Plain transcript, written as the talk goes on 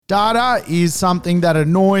Data is something that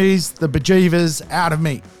annoys the bejeevers out of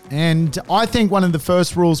me. And I think one of the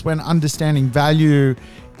first rules when understanding value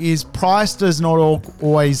is price does not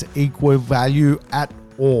always equal value at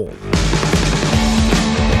all.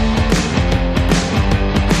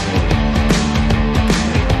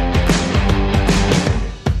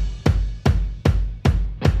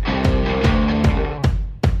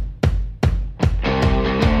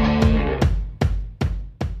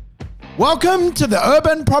 Welcome to the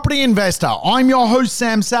Urban Property Investor. I'm your host,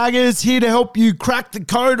 Sam Saggers, here to help you crack the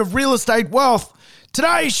code of real estate wealth.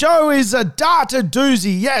 Today's show is a data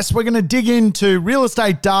doozy. Yes, we're going to dig into real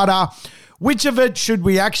estate data. Which of it should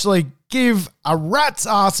we actually give a rat's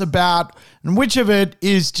ass about, and which of it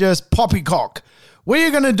is just poppycock?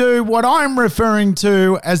 We're going to do what I'm referring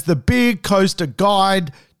to as the Big Coaster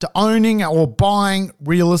Guide to owning or buying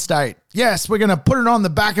real estate. Yes, we're going to put it on the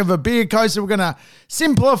back of a beer coaster. We're going to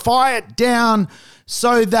simplify it down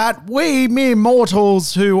so that we mere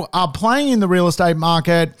mortals who are playing in the real estate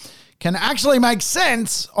market can actually make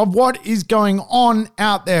sense of what is going on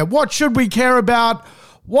out there. What should we care about?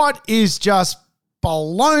 What is just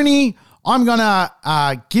baloney? I'm going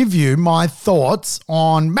to give you my thoughts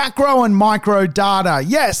on macro and micro data.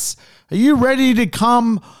 Yes, are you ready to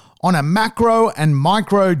come on a macro and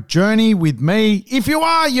micro journey with me? If you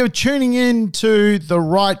are, you're tuning in to the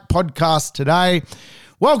right podcast today.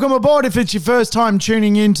 Welcome aboard if it's your first time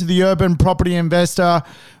tuning in to the Urban Property Investor.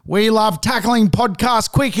 We love tackling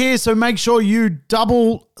podcasts quick here, so make sure you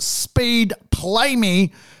double speed play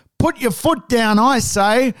me. Put your foot down, I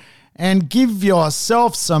say, and give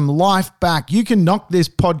yourself some life back. You can knock this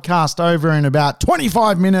podcast over in about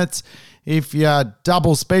 25 minutes if you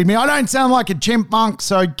double speed me. I don't sound like a chipmunk,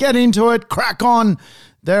 so get into it, crack on.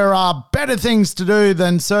 There are better things to do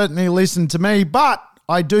than certainly listen to me, but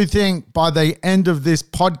I do think by the end of this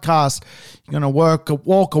podcast, you're going to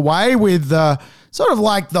walk away with sort of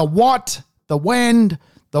like the what, the when,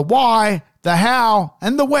 the why, the how,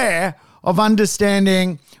 and the where of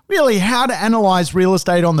understanding really how to analyze real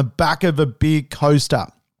estate on the back of a big coaster.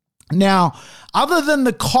 Now, other than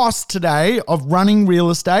the cost today of running real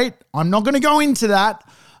estate, I'm not going to go into that.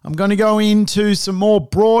 I'm going to go into some more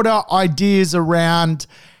broader ideas around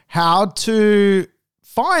how to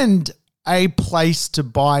find a place to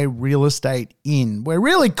buy real estate in. We're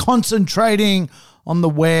really concentrating on the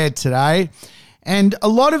where today. And a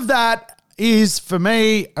lot of that is, for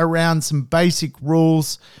me, around some basic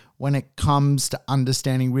rules when it comes to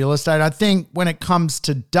understanding real estate. I think when it comes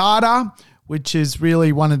to data, which is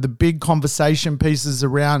really one of the big conversation pieces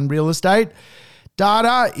around real estate,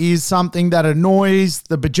 data is something that annoys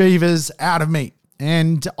the bejeevers out of me.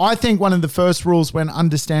 And I think one of the first rules when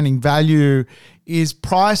understanding value is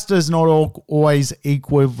price does not always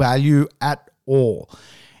equal value at all.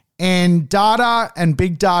 And data and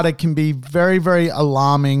big data can be very, very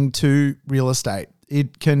alarming to real estate.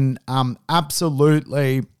 It can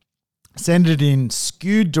absolutely send it in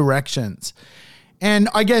skewed directions. And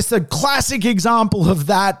I guess the classic example of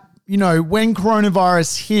that, when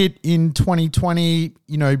coronavirus hit in 2020,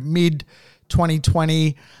 mid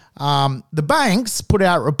 2020, the banks put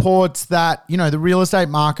out reports that, the real estate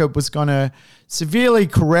market was going to severely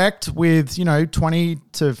correct with, 20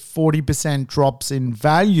 to 40% drops in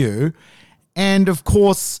value. And of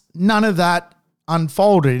course, none of that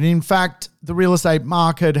unfolded. In fact, the real estate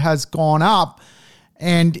market has gone up,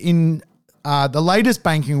 and in the latest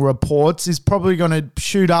banking reports is probably going to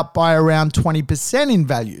shoot up by around 20% in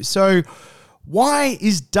value. So why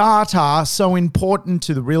is data so important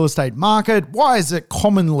to the real estate market? Why is it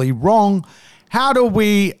commonly wrong? How do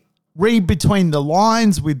we read between the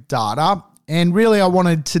lines with data? And really, I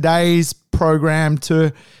wanted today's program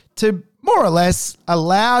to more or less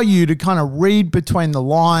allow you to kind of read between the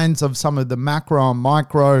lines of some of the macro and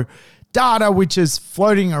micro data which is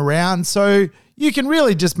floating around, so you can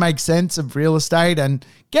really just make sense of real estate and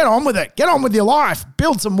get on with it. Get on with your life.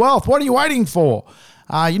 Build some wealth. What are you waiting for?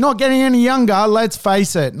 You're not getting any younger, let's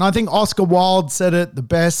face it. And I think Oscar Wilde said it the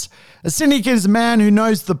best. A cynic is a man who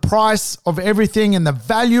knows the price of everything and the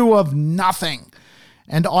value of nothing.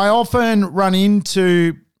 And I often run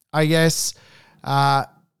into, a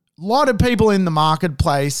lot of people in the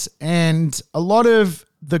marketplace, and a lot of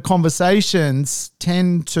the conversations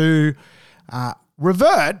tend to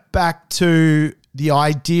revert back to the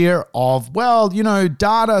idea of,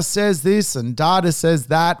 data says this and data says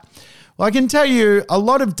that. Well, I can tell you a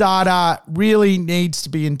lot of data really needs to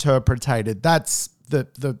be interpreted. That's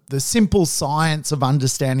the simple science of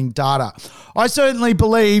understanding data. I certainly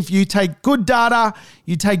believe you take good data,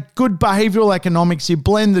 you take good behavioral economics, you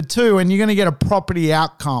blend the two, and you're going to get a property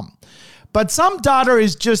outcome. But some data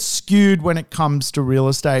is just skewed when it comes to real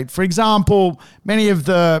estate. For example, many of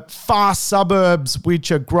the fast suburbs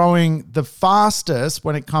which are growing the fastest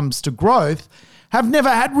when it comes to growth have never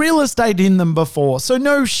had real estate in them before. So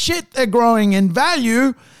no shit, they're growing in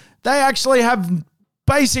value. They actually have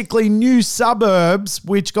basically new suburbs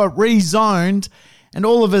which got rezoned, and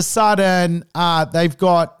all of a sudden they've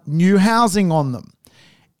got new housing on them.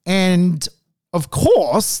 And of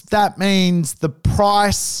course, that means the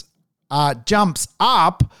price jumps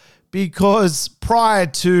up, because prior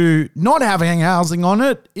to not having housing on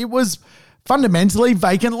it, it was fundamentally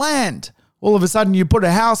vacant land. All of a sudden you put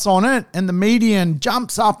a house on it and the median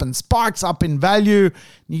jumps up and spikes up in value.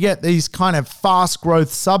 You get these kind of fast growth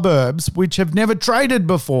suburbs which have never traded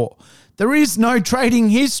before. There is no trading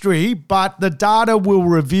history, but the data will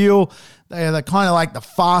reveal they are kind of like the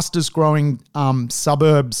fastest growing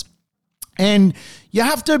suburbs. And you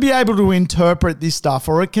have to be able to interpret this stuff,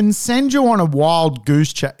 or it can send you on a wild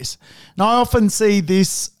goose chase. And I often see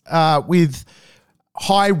this with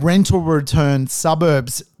high rental return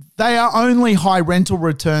suburbs. They are only high rental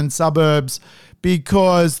return suburbs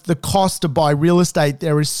because the cost to buy real estate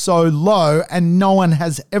there is so low, and no one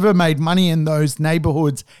has ever made money in those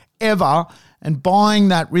neighborhoods ever. And buying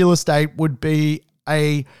that real estate would be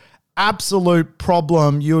a absolute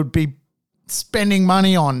problem. You would be spending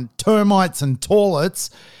money on termites and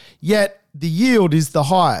toilets, yet the yield is the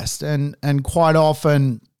highest. And quite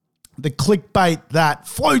often the clickbait that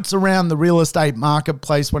floats around the real estate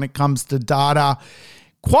marketplace when it comes to data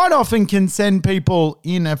quite often can send people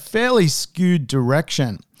in a fairly skewed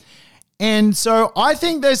direction. And so I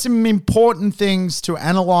think there's some important things to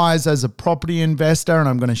analyze as a property investor, and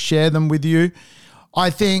I'm going to share them with you.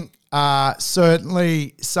 I think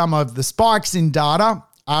certainly some of the spikes in data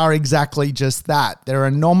are exactly just that. They're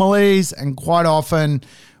anomalies, and quite often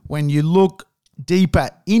when you look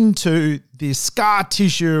deeper into the scar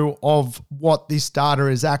tissue of what this data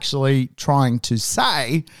is actually trying to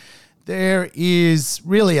say, there is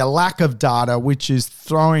really a lack of data which is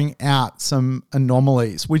throwing out some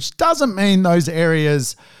anomalies, which doesn't mean those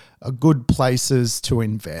areas are good places to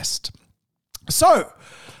invest. So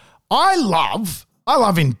I love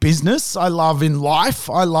in business, I love in life,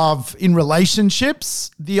 I love in relationships,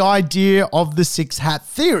 the idea of the six hat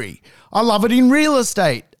theory. I love it in real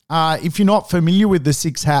estate. If you're not familiar with the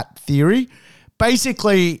six hat theory,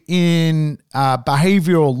 basically in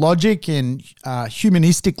behavioral logic and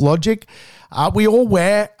humanistic logic, we all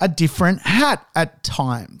wear a different hat at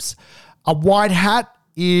times. A white hat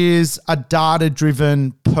is a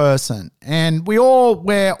data-driven person, and we all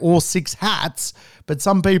wear all six hats, but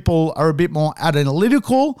some people are a bit more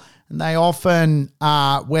analytical, and they often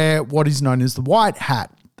wear what is known as the white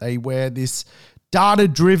hat. They wear this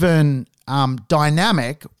data-driven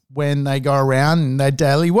dynamic when they go around in their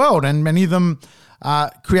daily world, and many of them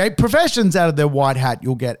create professions out of their white hat.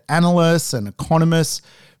 You'll get analysts and economists,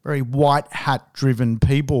 very white hat driven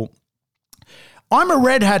people. I'm a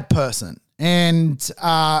red hat person, and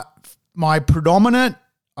my predominant,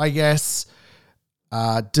 I guess,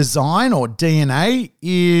 design or DNA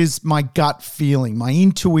is my gut feeling, my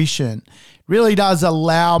intuition. It really does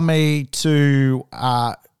allow me to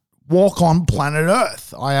walk on planet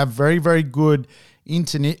Earth. I have very, very good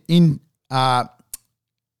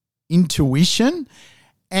intuition,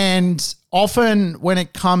 and often when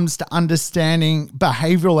it comes to understanding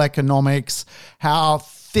behavioral economics, how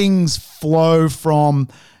things flow from,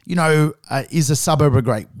 is a suburb a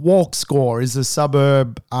great walk score? Is a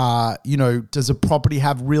suburb, does a property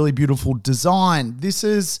have really beautiful design? This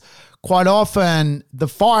is quite often the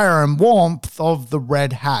fire and warmth of the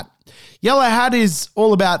red hat. Yellow hat is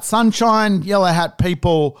all about sunshine. Yellow hat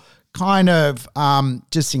people kind of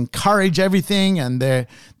just encourage everything, and they're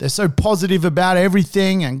so positive about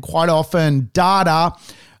everything, and quite often data,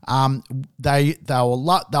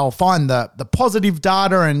 they'll find the positive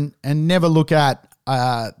data and never look at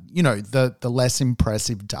the less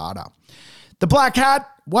impressive data. The black hat,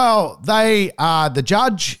 well, they are the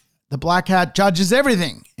judge. The black hat judges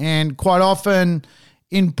everything, and quite often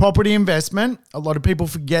in property investment, a lot of people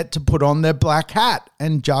forget to put on their black hat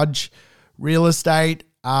and judge real estate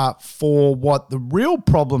for what the real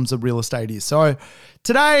problems of real estate is. So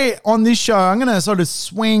today on this show, I'm going to sort of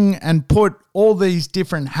swing and put all these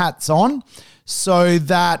different hats on so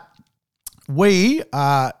that we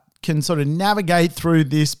can sort of navigate through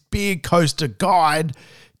this big coaster guide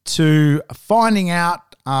to finding out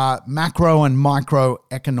macro and micro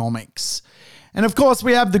economics. And of course,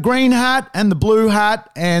 we have the green hat and the blue hat,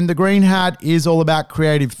 and the green hat is all about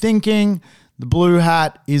creative thinking. The blue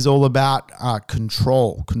hat is all about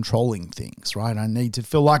controlling things, right? I need to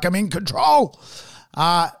feel like I'm in control.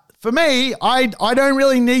 for me, I don't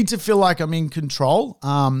really need to feel like I'm in control.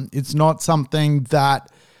 It's not something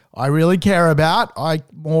that I really care about. I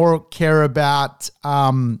more care about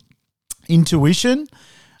intuition,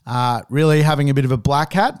 really having a bit of a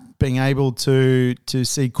black hat, being able to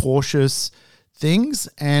see cautious things,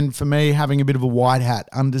 and for me, having a bit of a white hat,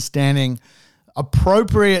 understanding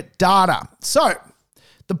appropriate data. So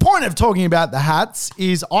the point of talking about the hats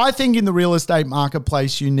is I think in the real estate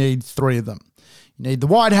marketplace, you need three of them. You need the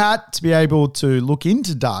white hat to be able to look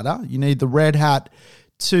into data. You need the red hat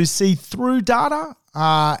to see through data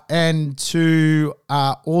and to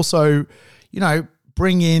also,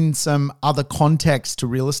 bring in some other context to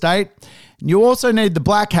real estate. And you also need the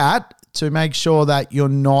black hat to make sure that you're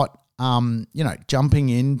not, jumping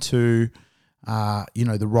into,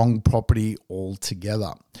 the wrong property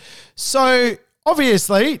altogether. So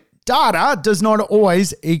obviously, data does not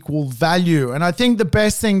always equal value. And I think the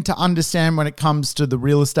best thing to understand when it comes to the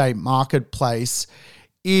real estate marketplace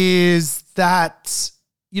is that,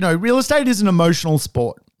 real estate is an emotional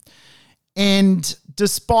sport. And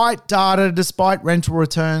despite data, despite rental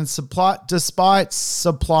returns, despite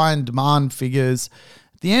supply and demand figures,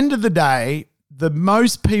 at the end of the day, the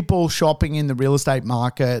most people shopping in the real estate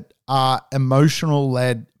market are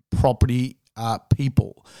emotional-led property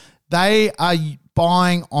people. They are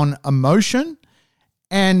buying on emotion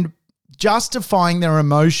and justifying their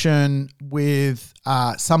emotion with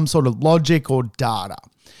some sort of logic or data.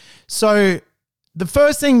 So the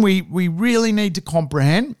first thing we really need to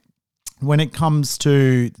comprehend when it comes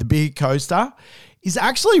to the big coaster is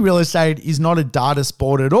actually real estate is not a data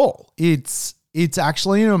sport at all. It's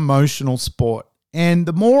actually an emotional sport. And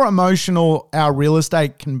the more emotional our real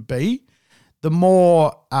estate can be, the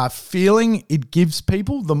more feeling it gives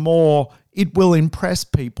people, the more it will impress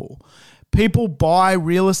people. People buy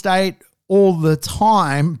real estate all the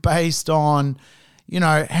time based on,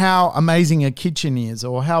 how amazing a kitchen is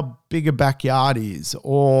or how big a backyard is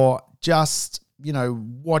or just,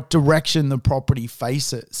 what direction the property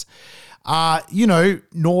faces.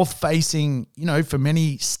 North facing, for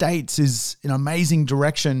many states is an amazing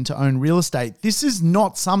direction to own real estate. This is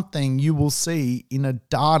not something you will see in a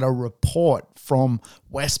data report from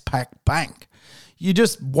Westpac Bank. You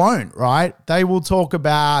just won't, right? They will talk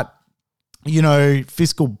about,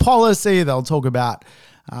 fiscal policy. They'll talk about,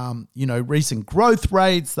 recent growth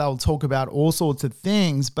rates. They'll talk about all sorts of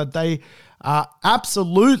things, but they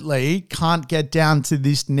absolutely can't get down to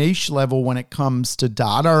this niche level when it comes to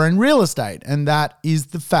data and real estate. And that is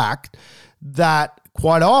the fact that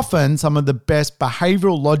quite often some of the best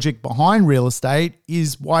behavioral logic behind real estate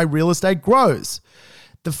is why real estate grows.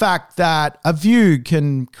 The fact that a view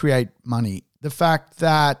can create money. The fact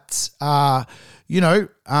that, a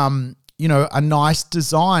nice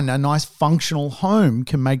design, a nice functional home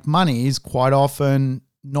can make money is quite often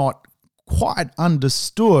not quite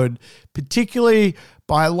understood, particularly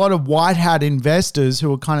by a lot of white hat investors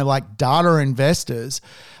who are kind of like data investors.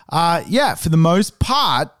 For the most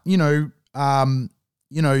part, there's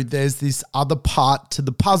this other part to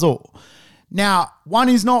the puzzle. Now, one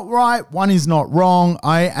is not right, one is not wrong.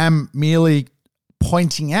 I am merely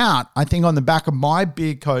pointing out, I think on the back of my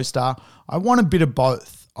beer coaster, I want a bit of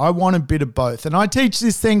both. And I teach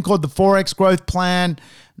this thing called the 4X growth plan.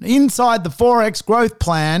 Inside the 4X growth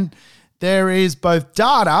plan, there is both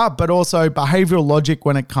data, but also behavioral logic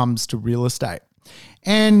when it comes to real estate.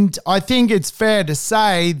 And I think it's fair to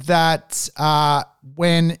say that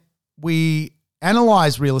when we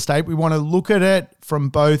analyze real estate, we want to look at it from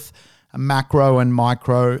both a macro and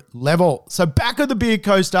micro level. So back of the beer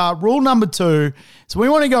coaster, rule number 2. So we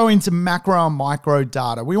want to go into macro and micro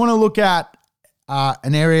data. We want to look at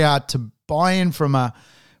an area to buy in from a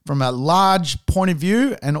large point of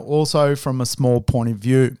view and also from a small point of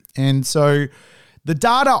view. And so the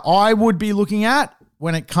data I would be looking at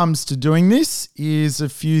when it comes to doing this is a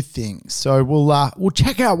few things. So we'll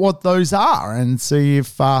check out what those are and see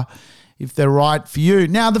if they're right for you.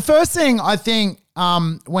 Now, the first thing I think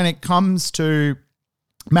when it comes to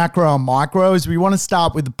macro and micro is we want to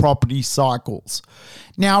start with the property cycles.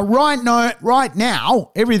 Now, right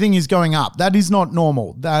now, everything is going up. That is not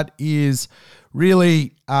normal. That is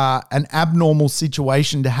really an abnormal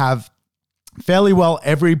situation to have fairly well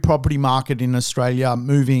every property market in Australia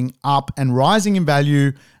moving up and rising in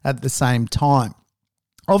value at the same time.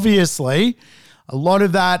 Obviously, a lot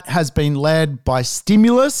of that has been led by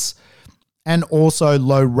stimulus and also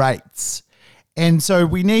low rates. And so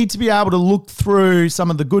we need to be able to look through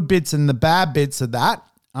some of the good bits and the bad bits of that.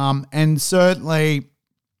 And certainly,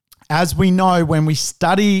 as we know, when we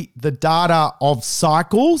study the data of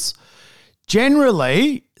cycles,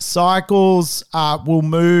 generally cycles will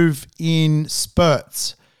move in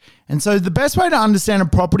spurts. And so the best way to understand a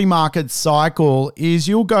property market cycle is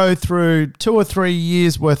you'll go through 2 or 3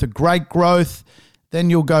 years worth of great growth, then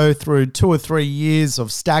you'll go through 2 or 3 years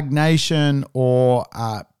of stagnation or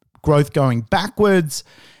growth going backwards,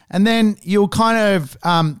 and then you'll kind of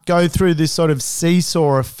go through this sort of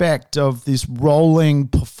seesaw effect of this rolling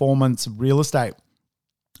performance of real estate.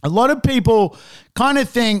 A lot of people kind of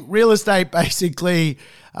think real estate basically,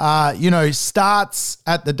 starts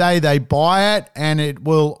at the day they buy it and it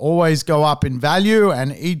will always go up in value.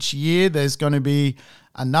 And each year there's going to be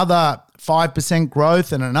another 5%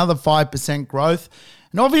 growth and another 5% growth.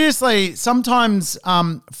 And obviously, sometimes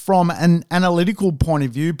from an analytical point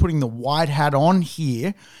of view, putting the white hat on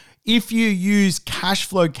here, if you use cash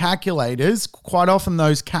flow calculators, quite often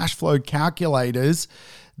those cash flow calculators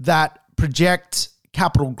that project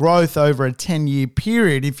capital growth over a 10-year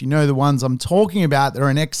period, if you know the ones I'm talking about, they're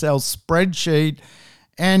an Excel spreadsheet,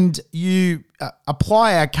 and you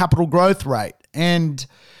apply a capital growth rate. And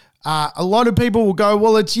a lot of people will go,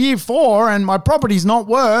 well, it's year 4 and my property's not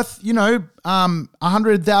worth,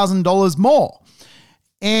 $100,000 more.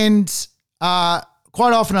 And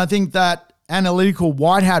quite often I think that analytical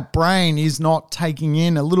white hat brain is not taking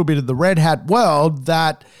in a little bit of the red hat world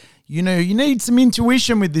that, you need some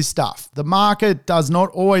intuition with this stuff. The market does not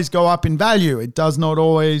always go up in value. It does not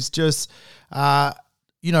always just, go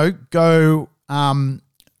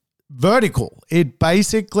vertical. It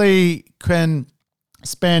basically can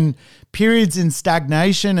spend periods in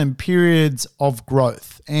stagnation and periods of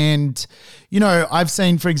growth. And, I've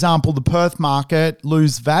seen, for example, the Perth market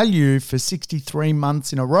lose value for 63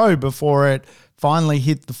 months in a row before it finally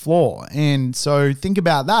hit the floor. And so think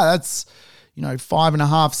about that. That's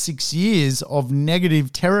 5.5, 6 years of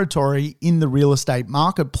negative territory in the real estate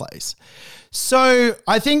marketplace. So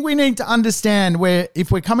I think we need to understand where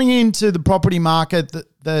if we're coming into the property market,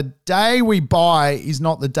 the day we buy is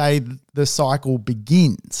not the day the cycle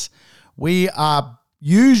begins. We are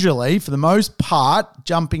usually, for the most part,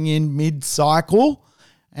 jumping in mid-cycle.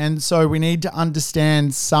 And so we need to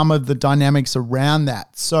understand some of the dynamics around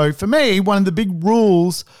that. So for me, one of the big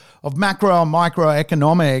rules of macro and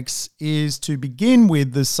microeconomics is to begin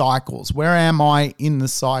with the cycles. Where am I in the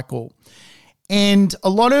cycle? And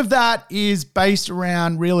a lot of that is based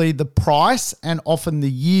around really the price and often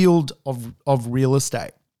the yield of real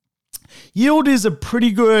estate. Yield is a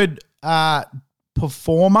pretty good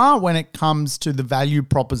performer when it comes to the value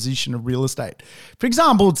proposition of real estate. For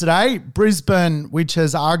example, today, Brisbane, which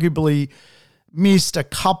has arguably missed a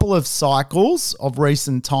couple of cycles of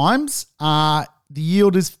recent times, the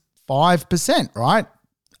yield is 5%, right?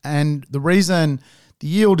 And the reason the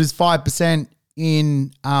yield is 5%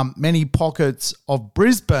 in many pockets of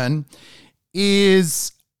Brisbane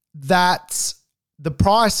is that the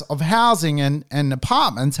price of housing and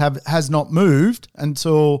apartments has not moved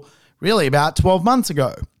until really about 12 months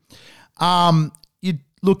ago. You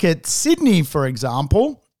look at Sydney, for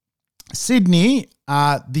example. Sydney,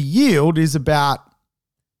 the yield is about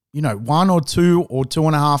 1 or 2 or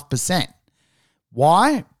 2.5%.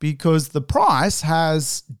 Why? Because the price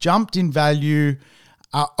has jumped in value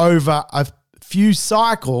over a few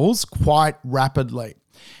cycles quite rapidly.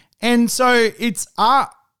 And so it's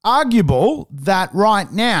arguable that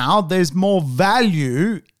right now there's more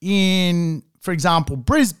value in, for example,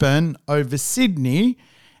 Brisbane over Sydney.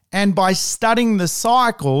 And by studying the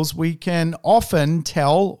cycles, we can often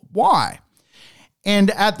tell why.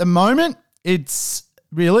 And at the moment, it's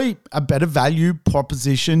really a better value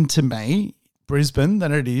proposition to me, Brisbane,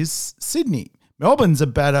 than it is Sydney. Melbourne's a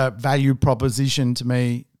better value proposition to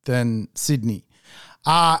me than Sydney.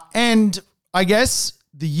 And I guess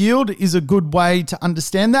the yield is a good way to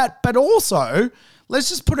understand that. But also, let's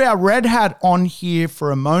just put our red hat on here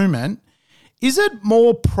for a moment. Is it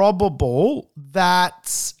more probable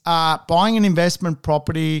that buying an investment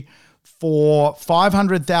property for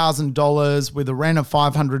 $500,000 with a rent of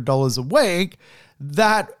 $500 a week,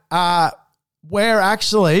 that we're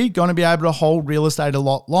actually going to be able to hold real estate a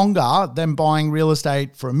lot longer than buying real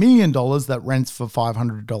estate for $1 million that rents for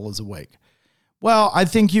 $500 a week? Well, I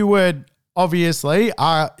think you would obviously,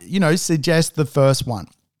 suggest the first one.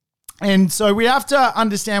 And so we have to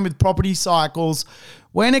understand with property cycles,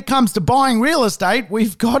 when it comes to buying real estate,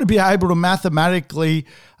 we've got to be able to mathematically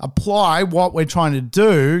apply what we're trying to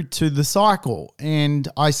do to the cycle. And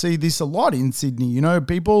I see this a lot in Sydney.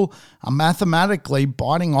 People are mathematically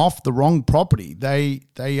biting off the wrong property.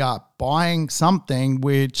 They are buying something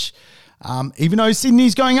which, even though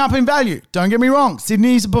Sydney's going up in value, don't get me wrong,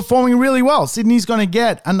 Sydney's performing really well. Sydney's going to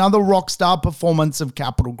get another rock star performance of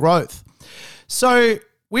capital growth. So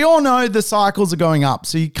we all know the cycles are going up,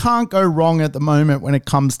 so you can't go wrong at the moment when it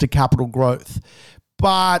comes to capital growth.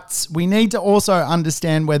 but we need to also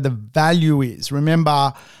understand where the value is.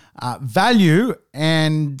 Remember, value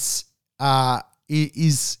is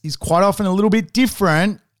quite often a little bit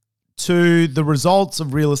different to the results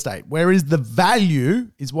of real estate. Whereas the value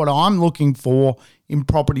is what I'm looking for in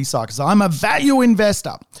property cycles. I'm a value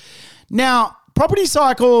investor. Now, property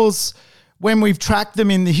cycles, when we've tracked them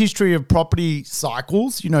in the history of property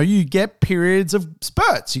cycles, you get periods of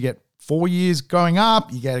spurts. You get 4 years going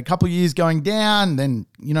up, you get a couple of years going down, then,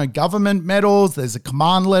 government meddles, there's a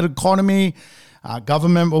command-led economy.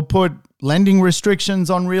 Government will put lending restrictions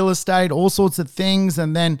on real estate, all sorts of things.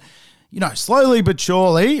 And then, slowly but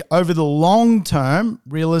surely, over the long term,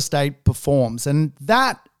 real estate performs. And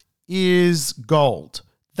that is gold.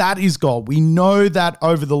 That is gold. We know that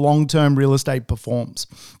over the long term, real estate performs.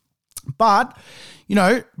 But,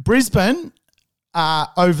 Brisbane,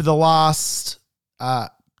 over the last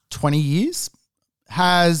 20 years,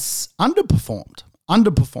 has underperformed.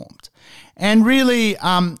 And really,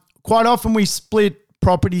 quite often we split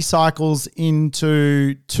property cycles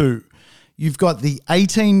into two. You've got the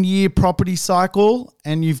 18-year property cycle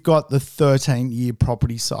and you've got the 13-year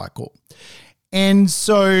property cycle. And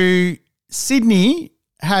so Sydney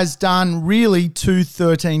has done really two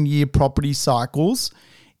 13-year property cycles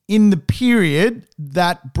in the period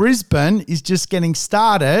that Brisbane is just getting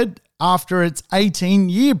started after its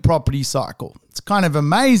 18-year property cycle. It's kind of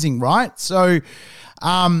amazing, right? So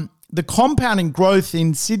the compounding growth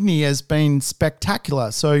in Sydney has been spectacular.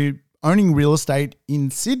 So owning real estate in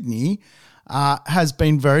Sydney has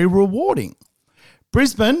been very rewarding.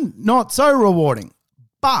 Brisbane, not so rewarding.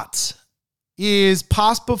 But is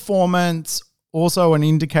past performance also an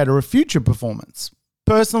indicator of future performance?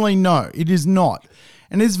 Personally, no, it is not.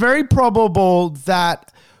 And it's very probable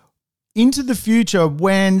that into the future,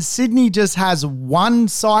 when Sydney just has one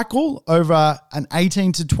cycle over an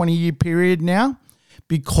 18 to 20 year period now,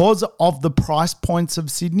 because of the price points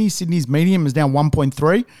of Sydney's medium is now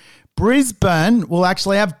 1.3. Brisbane will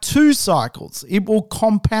actually have two cycles. It will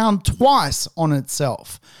compound twice on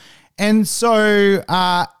itself. And so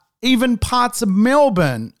even parts of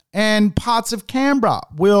Melbourne and parts of Canberra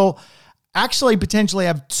will actually potentially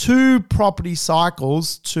have two property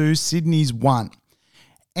cycles to Sydney's one.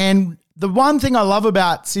 And the one thing I love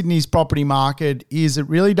about Sydney's property market is it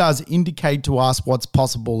really does indicate to us what's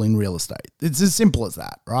possible in real estate. It's as simple as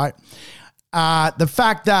that, right? The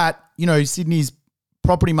fact that, Sydney's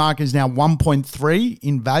property market is now 1.3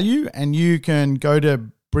 in value and you can go to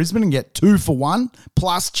Brisbane and get 2 for 1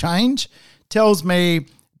 plus change tells me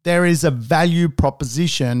there is a value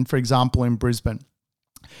proposition, for example, in Brisbane.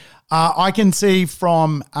 I can see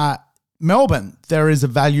from Melbourne, there is a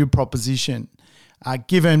value proposition.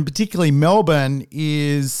 Given particularly Melbourne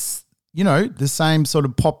is, the same sort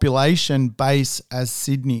of population base as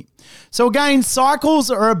Sydney. So again, cycles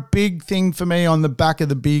are a big thing for me on the back of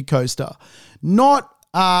the beer coaster. Not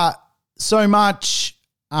so much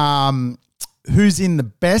who's in the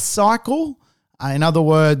best cycle. In other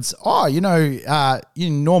words,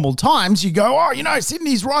 in normal times, you go,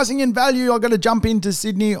 Sydney's rising in value. I've got to jump into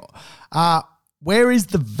Sydney. Where is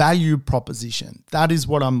the value proposition? That is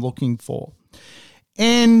what I'm looking for.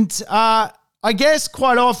 And I guess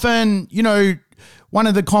quite often, one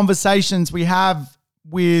of the conversations we have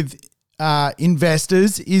with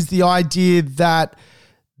investors is the idea that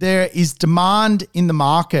there is demand in the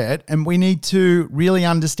market and we need to really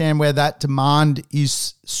understand where that demand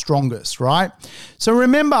is strongest, right? So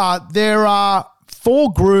remember, there are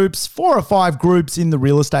 4 or 5 groups in the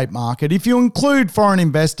real estate market. If you include foreign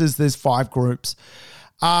investors, there's 5 groups.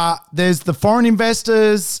 There's the foreign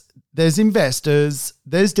investors, there's investors,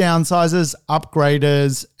 there's downsizers,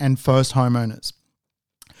 upgraders, and first homeowners.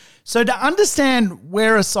 So to understand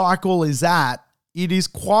where a cycle is at, it is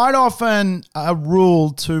quite often a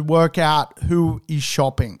rule to work out who is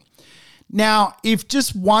shopping. Now, if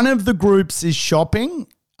just one of the groups is shopping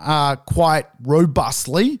quite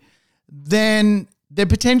robustly, then there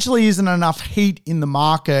potentially isn't enough heat in the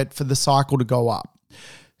market for the cycle to go up.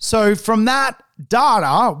 So from that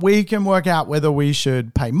data, we can work out whether we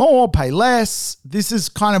should pay more, pay less. This is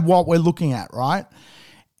kind of what we're looking at, right?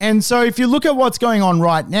 And so if you look at what's going on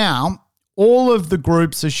right now, all of the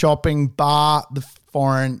groups are shopping bar the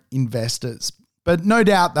foreign investors, but no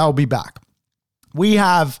doubt they'll be back. We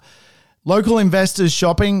have local investors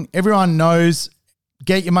shopping. Everyone knows,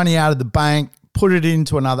 get your money out of the bank, put it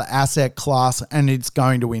into another asset class, and it's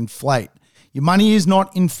going to inflate. Your money is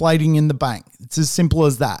not inflating in the bank. It's as simple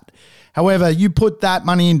as that. However, you put that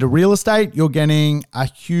money into real estate, you're getting a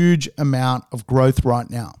huge amount of growth right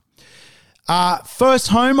now. First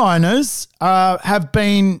homeowners have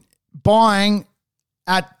been buying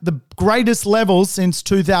at the greatest levels since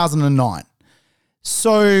 2009.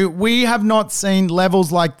 So we have not seen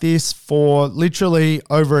levels like this for literally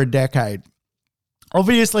over a decade.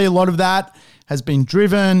 Obviously, a lot of that has been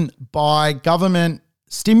driven by government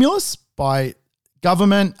stimulus, by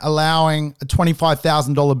government allowing a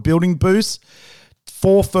 $25,000 building boost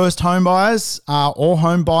for first home buyers or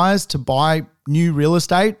home buyers to buy new real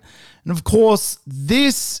estate. And of course,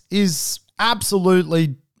 this is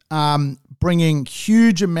absolutely bringing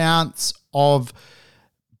huge amounts of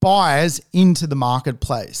buyers into the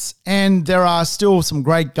marketplace. And there are still some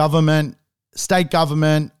great government, state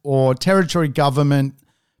government or territory government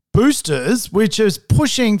boosters, which is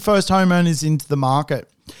pushing first homeowners into the market.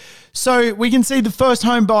 So we can see the first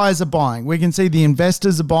home buyers are buying. We can see the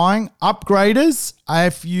investors are buying. Upgraders,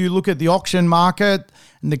 if you look at the auction market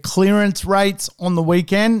and the clearance rates on the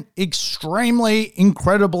weekend, extremely,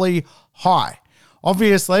 incredibly high.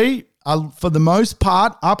 Obviously, for the most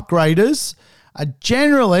part, upgraders are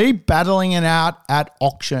generally battling it out at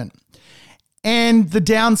auction. And the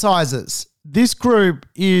downsizers. This group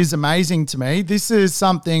is amazing to me. This is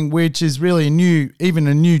something which is really even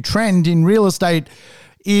a new trend in real estate,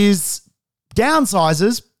 is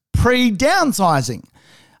downsizers pre-downsizing.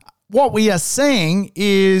 What we are seeing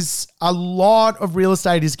is a lot of real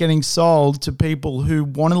estate is getting sold to people who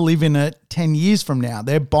want to live in it 10 years from now.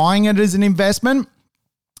 They're buying it as an investment,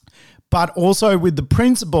 but also with the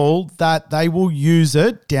principle that they will use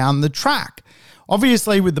it down the track.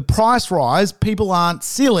 Obviously, with the price rise, people aren't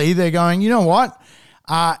silly. They're going, you know what?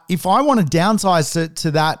 If I want to downsize it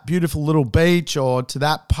to that beautiful little beach or to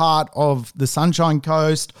that part of the Sunshine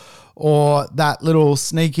Coast or that little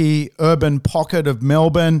sneaky urban pocket of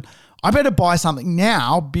Melbourne, I better buy something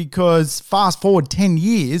now, because fast forward 10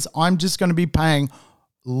 years, I'm just going to be paying a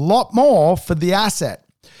lot more for the asset.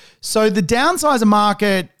 So the downsizer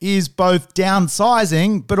market is both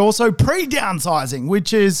downsizing, but also pre-downsizing,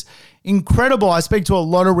 which is incredible. I speak to a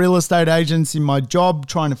lot of real estate agents in my job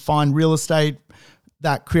trying to find real estate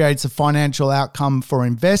that creates a financial outcome for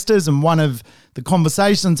investors. And one of the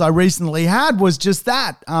conversations I recently had was just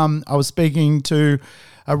that. I was speaking to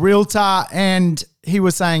a realtor and he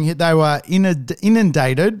was saying they were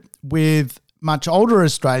inundated with much older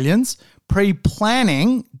Australians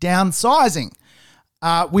pre-planning downsizing.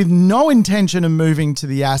 With no intention of moving to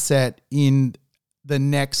the asset in the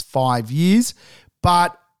next 5 years,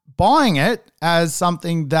 but buying it as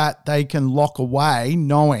something that they can lock away,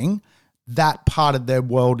 knowing that part of their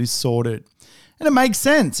world is sorted. And it makes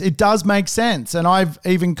sense. It does make sense. And I've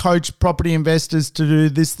even coached property investors to do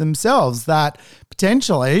this themselves, that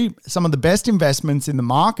potentially some of the best investments in the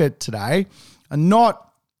market today are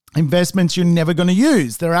not investments you're never going to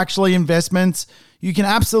use. They're actually investments you can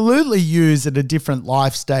absolutely use at a different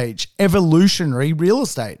life stage. Evolutionary real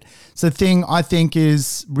estate. It's a thing I think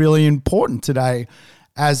is really important today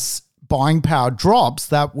as buying power drops,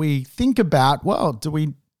 that we think about, well, do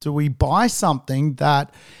we buy something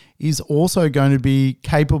that is also going to be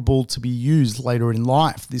capable to be used later in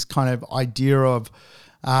life? This kind of idea of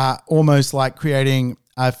almost like creating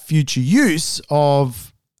a future use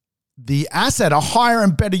of the asset, a higher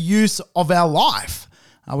and better use of our life.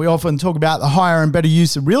 We often talk about the higher and better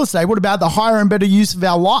use of real estate. What about the higher and better use of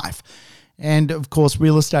our life? And of course,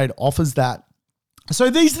 real estate offers that. So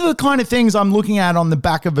these are the kind of things I'm looking at on the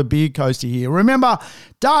back of a beer coaster here. Remember,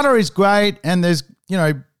 data is great, and there's,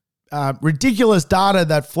 ridiculous data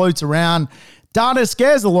that floats around. Data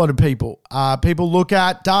scares a lot of people. People look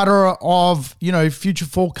at data of, future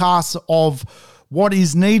forecasts of what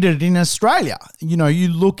is needed in Australia. You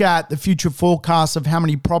look at the future forecasts of how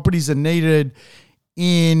many properties are needed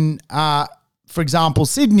in, for example,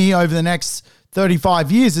 Sydney over the next 35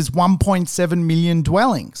 years is 1.7 million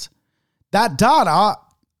dwellings. That data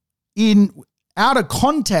out of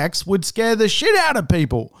context would scare the shit out of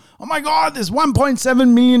people. Oh my God, there's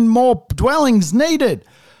 1.7 million more dwellings needed.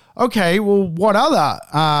 Okay, well, what other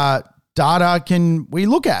data can we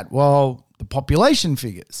look at? Well, the population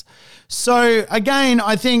figures. So again,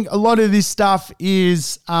 I think a lot of this stuff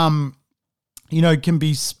is, can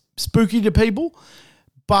be spooky to people.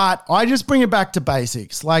 But I just bring it back to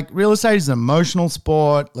basics. Like, real estate is an emotional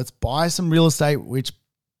sport. Let's buy some real estate which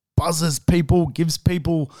buzzes people, gives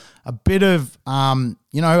people a bit of, a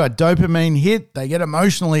dopamine hit. They get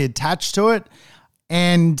emotionally attached to it,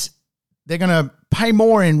 and they're going to pay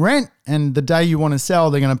more in rent. And the day you want to sell,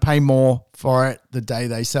 they're going to pay more for it the day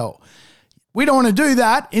they sell. We don't want to do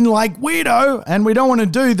that in Lake Weirdo, and we don't want to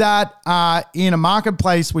do that in a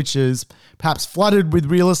marketplace which is perhaps flooded with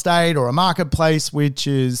real estate, or a marketplace which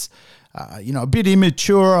is, a bit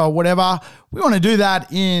immature or whatever. We want to do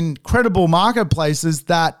that in credible marketplaces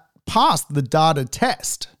that passed the data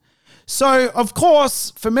test. So, of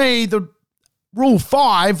course, for me, the rule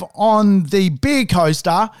 5 on the beer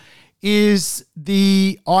coaster is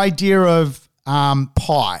the idea of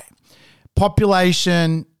PIE,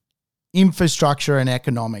 population, infrastructure, and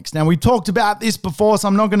economics. Now, we talked about this before, so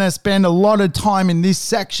I'm not going to spend a lot of time in this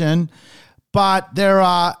section, but there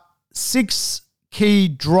are 6 key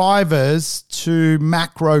drivers to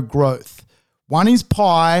macro growth. One is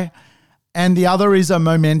PIE, and the other is a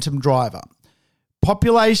momentum driver.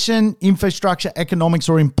 Population, infrastructure, economics,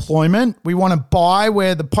 or employment. We want to buy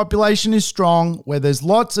where the population is strong, where there's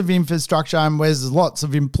lots of infrastructure, and where there's lots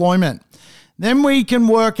of employment. Then we can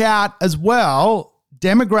work out as well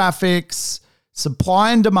demographics,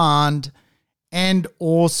 supply and demand, and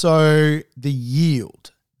also the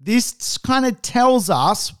yield. This kind of tells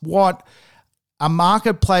us what a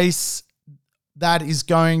marketplace that is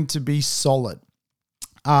going to be solid.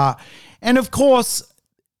 And of course,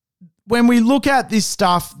 when we look at this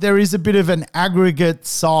stuff, there is a bit of an aggregate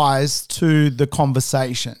size to the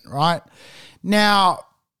conversation, right? Now,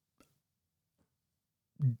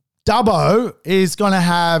 Dubbo is going to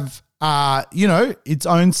have, its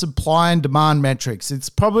own supply and demand metrics. It's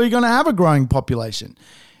probably going to have a growing population.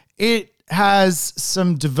 It has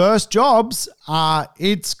some diverse jobs.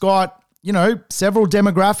 It's got, several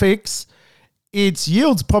demographics. Its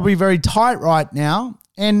yield's probably very tight right now.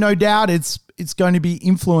 And no doubt it's going to be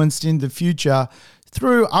influenced in the future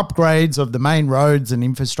through upgrades of the main roads and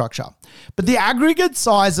infrastructure. But the aggregate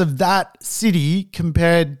size of that city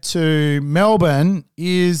compared to Melbourne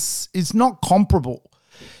is not comparable.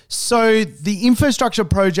 So the infrastructure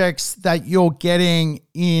projects that you're getting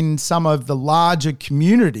in some of the larger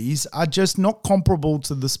communities are just not comparable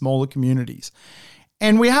to the smaller communities.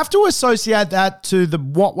 And we have to associate that to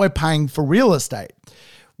what we're paying for real estate.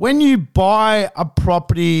 When you buy a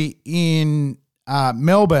property in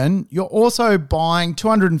Melbourne, you're also buying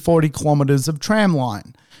 240 kilometres of tram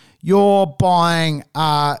line. You're buying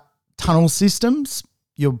tunnel systems.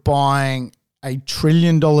 You're buying $1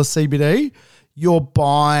 trillion CBD. You're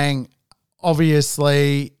buying,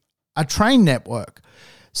 obviously, a train network.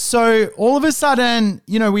 So all of a sudden,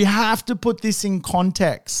 we have to put this in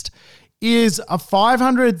context. Is a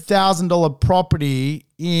 $500,000 property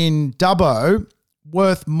in Dubbo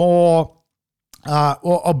worth more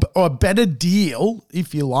or a better deal,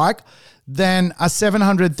 if you like, than a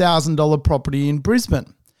 $700,000 property in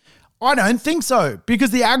Brisbane? I don't think so,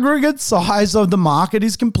 because the aggregate size of the market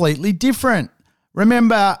is completely different.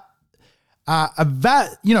 Remember,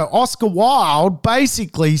 Oscar Wilde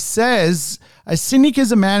basically says, a cynic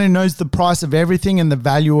is a man who knows the price of everything and the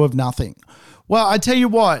value of nothing. Well, I tell you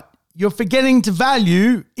what, you're forgetting to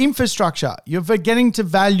value infrastructure. You're forgetting to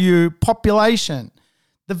value population.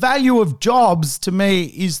 The value of jobs, to me,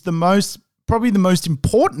 is probably the most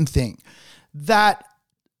important thing. That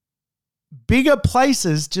bigger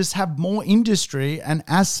places just have more industry and,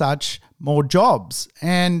 as such, more jobs.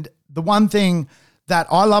 And the one thing that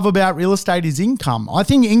I love about real estate is income. I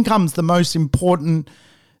think income's the most important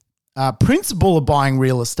principle of buying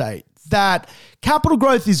real estate. That capital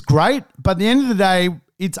growth is great, but at the end of the day,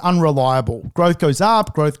 it's unreliable. Growth goes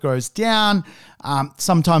up, growth goes down.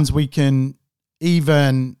 Sometimes we can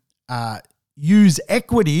even use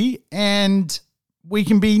equity, and we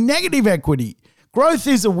can be negative equity. Growth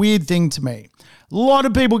is a weird thing to me. A lot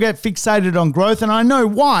of people get fixated on growth, and I know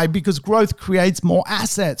why, because growth creates more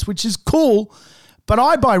assets, which is cool. But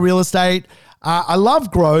I buy real estate. I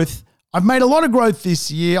love growth. I've made a lot of growth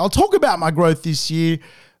this year. I'll talk about my growth this year.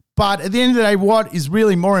 But at the end of the day, what is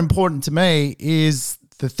really more important to me is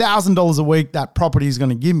the $1,000 a week that property is going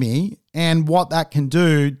to give me and what that can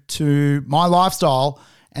do to my lifestyle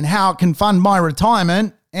and how it can fund my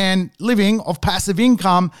retirement and living off passive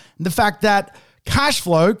income. And the fact that cash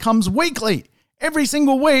flow comes weekly. Every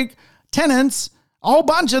single week, tenants, a whole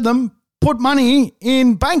bunch of them, put money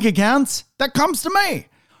in bank accounts that comes to me.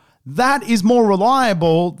 That is more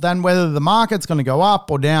reliable than whether the market's going to go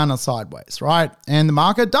up or down or sideways, right? And the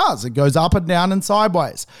market does. It goes up and down and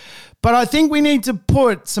sideways. But I think we need to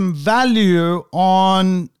put some value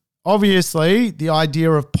on, obviously, the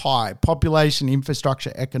idea of PIE, population,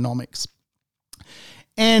 infrastructure, economics.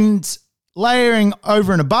 And layering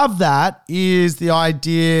over and above that is the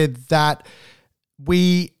idea that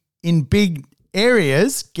we, in big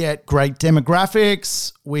areas, get great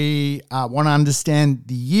demographics. We want to understand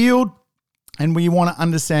the yield, and we want to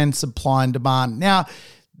understand supply and demand. Now,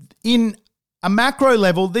 in a macro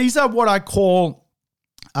level, these are what I call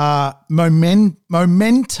momentum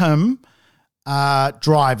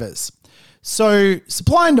drivers. So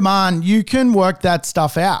supply and demand, you can work that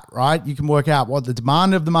stuff out, right? You can work out what the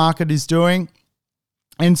demand of the market is doing.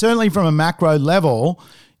 And certainly from a macro level,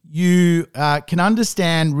 you can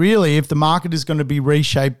understand really if the market is going to be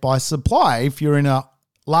reshaped by supply, if you're in a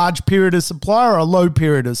large period of supply or a low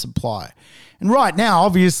period of supply. And right now,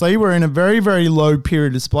 obviously, we're in a very, very low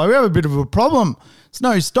period of supply. We have a bit of a problem. There's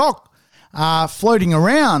no stock floating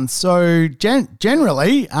around. So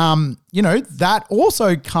generally, that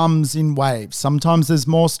also comes in waves. Sometimes there's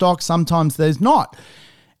more stock, sometimes there's not.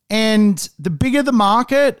 And the bigger the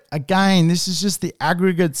market, again, this is just the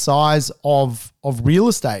aggregate size of real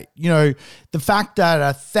estate. The fact that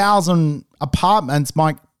 1,000 apartments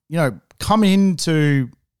might, come into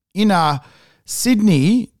inner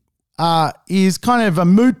Sydney is kind of a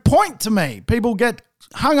moot point to me. People get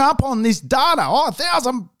hung up on this data.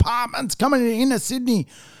 1,000 apartments coming in inner Sydney.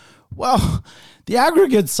 Well, the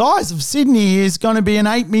aggregate size of Sydney is going to be an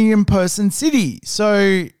 8 million person city.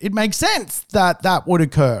 So it makes sense that that would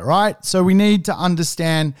occur, right? So we need to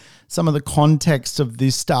understand some of the context of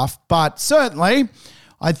this stuff. But certainly,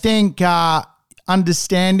 I think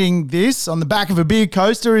understanding this on the back of a beer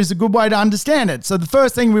coaster is a good way to understand it. So the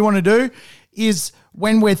first thing we want to do is,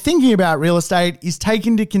 when we're thinking about real estate, is take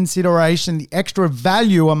into consideration the extra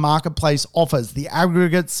value a marketplace offers, the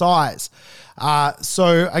aggregate size.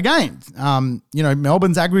 So again,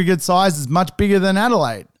 Melbourne's aggregate size is much bigger than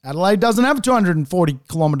Adelaide. Adelaide doesn't have 240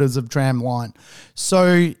 kilometres of tram line.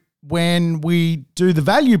 So when we do the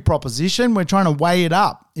value proposition, we're trying to weigh it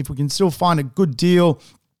up. If we can still find a good deal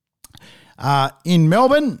in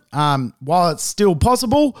Melbourne, while it's still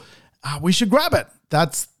possible, we should grab it.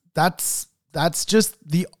 That's just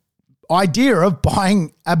the idea of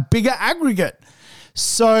buying a bigger aggregate.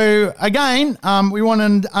 So again, we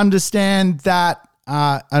want to understand that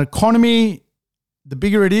an economy, the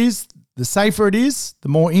bigger it is, the safer it is, the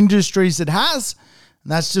more industries it has.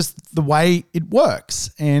 And that's just the way it works.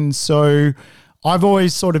 And so I've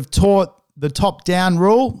always sort of taught the top-down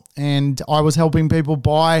rule, and I was helping people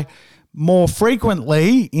buy more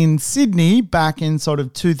frequently in Sydney back in sort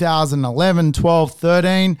of 2011, 12,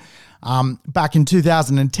 13. Back in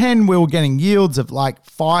 2010, we were getting yields of like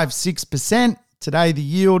 5-6%. Today, the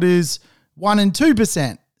yield is 1 and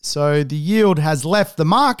 2%. So the yield has left the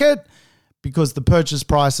market because the purchase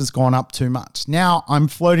price has gone up too much. Now I'm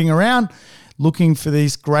floating around looking for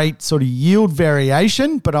this great sort of yield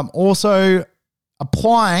variation, but I'm also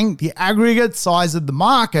applying the aggregate size of the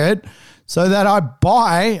market so that I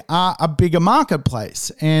buy a bigger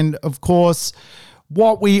marketplace. And of course,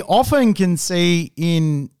 what we often can see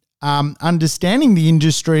in understanding the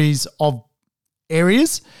industries of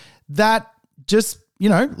areas that just,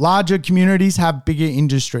 larger communities have bigger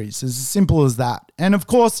industries. It's as simple as that. And of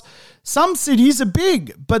course, some cities are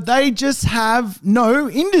big, but they just have no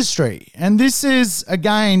industry. And this is,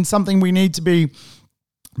 again, something we need to be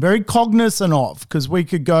very cognizant of, because we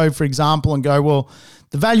could go, for example, and go, well,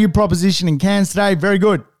 the value proposition in Cairns today, very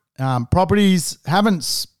good. Properties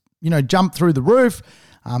haven't, jumped through the roof.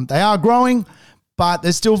 They are growing, but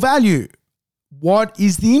there's still value. What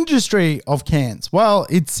is the industry of Cairns? Well,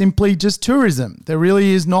 it's simply just tourism. There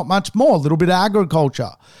really is not much more. A little bit of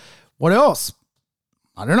agriculture. What else?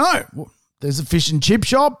 I don't know. There's a fish and chip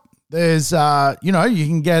shop. There's, you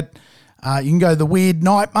can go to the weird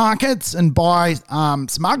night markets and buy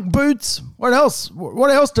some Ugg boots. What else? What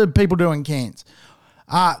else do people do in Cairns?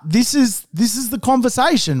 This is the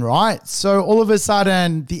conversation, right? So all of a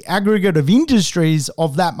sudden, the aggregate of industries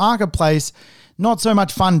of that marketplace, not so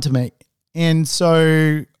much fun to me. And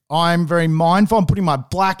so I'm very mindful. I'm putting my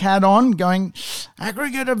black hat on, going,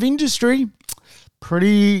 aggregate of industry,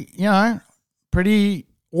 pretty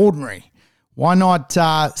ordinary. Why not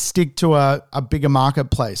stick to a bigger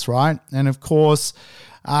marketplace, right? And of course,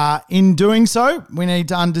 in doing so, we need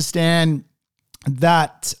to understand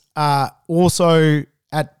that also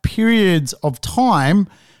at periods of time,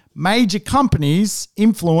 major companies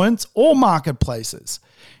influence all marketplaces.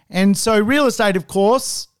 And so real estate, of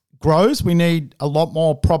course, grows. We need a lot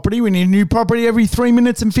more property. We need new property every 3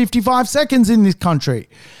 minutes and 55 seconds in this country.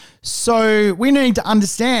 So we need to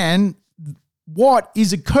understand what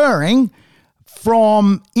is occurring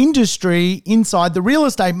from industry inside the real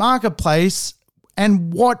estate marketplace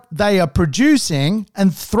and what they are producing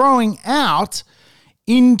and throwing out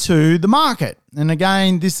into the market. And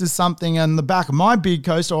again, this is something on the back of my big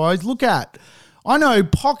coast I always look at. I know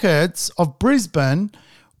pockets of Brisbane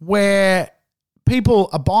where people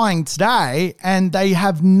are buying today and they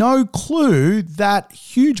have no clue that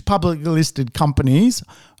huge publicly listed companies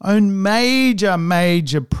own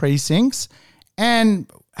major precincts and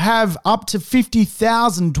have up to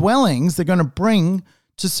 50,000 dwellings they're going to bring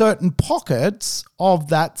to certain pockets of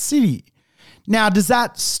that city. Now, does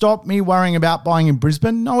that stop me worrying about buying in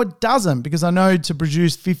Brisbane? No, it doesn't, because I know to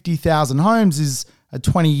produce 50,000 homes is a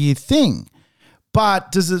 20-year thing.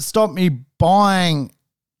 But does it stop me buying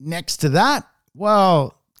next to that?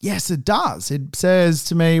 Well, yes, it does. It says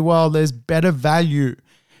to me, well, there's better value.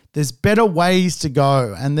 There's better ways to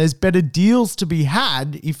go, and there's better deals to be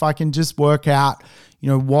had if I can just work out,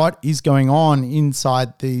 what is going on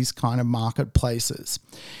inside these kind of marketplaces.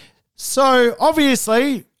 So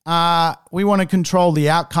obviously, we want to control the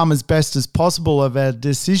outcome as best as possible of our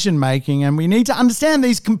decision making, and we need to understand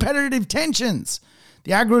these competitive tensions.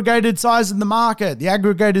 The aggregated size of the market, the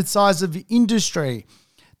aggregated size of the industry,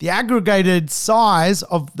 the aggregated size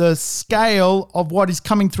of the scale of what is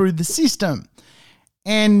coming through the system.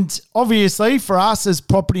 And obviously for us as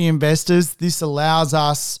property investors, this allows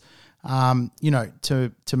us, to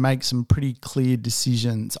make some pretty clear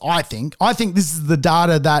decisions. I think this is the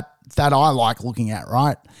data that I like looking at,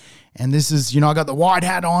 right? And this is, I got the white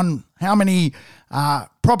hat on. How many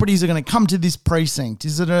properties are going to come to this precinct?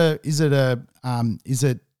 Is it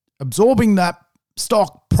absorbing that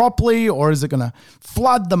stock properly, or is it going to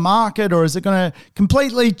flood the market, or is it going to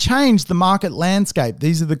completely change the market landscape?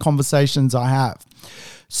 These are the conversations I have.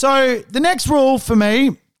 So the next rule for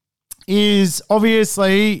me is,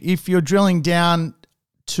 obviously, if you're drilling down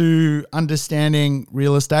to understanding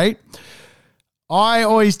real estate, I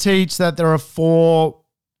always teach that there are 4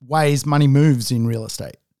 ways money moves in real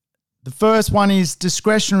estate. The first one is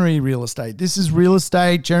discretionary real estate. This is real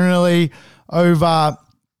estate generally over,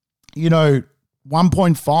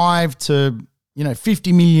 1.5 to,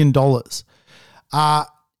 $50 million.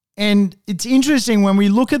 And it's interesting when we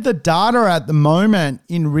look at the data at the moment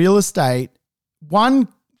in real estate, one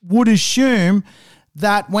would assume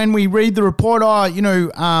that when we read the report,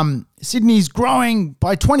 Sydney's growing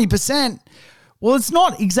by 20%. Well, it's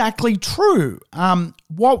not exactly true.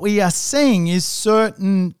 What we are seeing is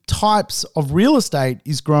certain types of real estate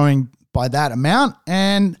is growing by that amount,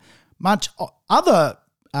 and much other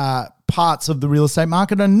parts of the real estate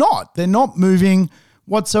market are not. They're not moving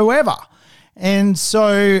whatsoever. And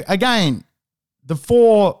so, again, the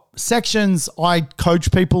 4 sections I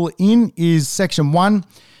coach people in is section 1,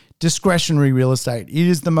 discretionary real estate. It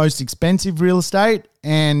is the most expensive real estate,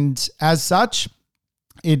 and as such,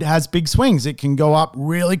 it has big swings. It can go up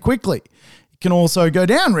really quickly. It can also go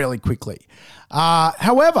down really quickly.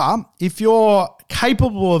 However, if you're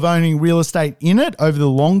capable of owning real estate in it over the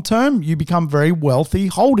long term, you become very wealthy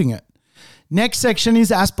holding it. Next section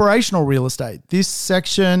is aspirational real estate. This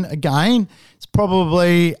section, again, is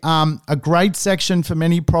probably a great section for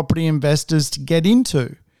many property investors to get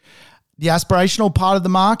into. The aspirational part of the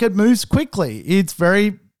market moves quickly. It's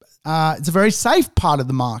a very safe part of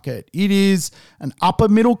the market. It is an upper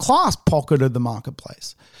middle class pocket of the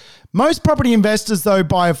marketplace. Most property investors, though,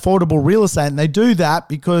 buy affordable real estate, and they do that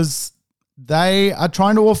because they are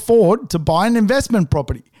trying to afford to buy an investment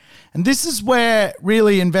property. And this is where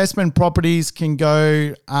really investment properties can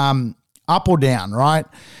go up or down, right?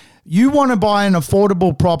 You want to buy an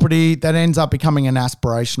affordable property that ends up becoming an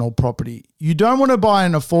aspirational property. You don't want to buy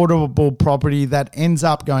an affordable property that ends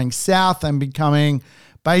up going south and becoming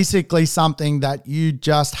basically something that you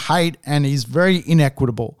just hate and is very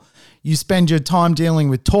inequitable. You spend your time dealing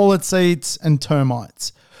with toilet seats and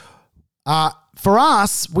termites. For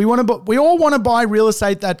us, we all want to buy real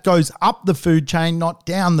estate that goes up the food chain, not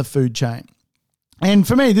down the food chain. And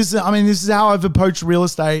for me, this is how I've approached real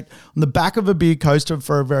estate on the back of a beer coaster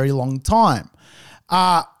for a very long time.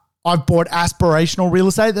 I've bought aspirational real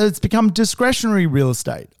estate that's become discretionary real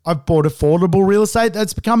estate. I've bought affordable real estate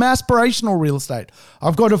that's become aspirational real estate.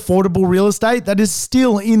 I've got affordable real estate that is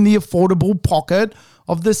still in the affordable pocket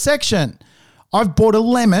of the section. I've bought a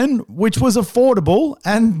lemon, which was affordable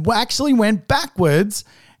and actually went backwards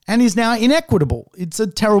and is now inequitable. It's a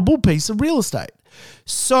terrible piece of real estate.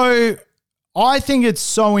 So I think it's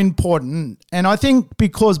so important. And I think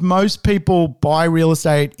because most people buy real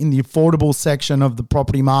estate in the affordable section of the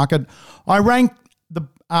property market, I rank the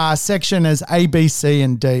section as A, B, C,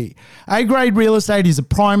 and D. A-grade real estate is a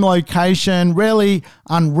prime location, rarely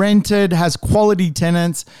unrented, has quality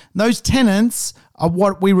tenants. Those tenants are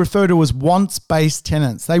what we refer to as wants-based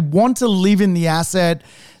tenants. They want to live in the asset.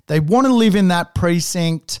 They want to live in that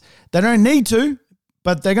precinct. They don't need to,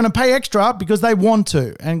 but they're going to pay extra because they want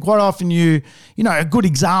to. And quite often a good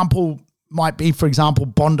example might be, for example,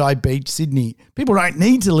 Bondi Beach, Sydney. People don't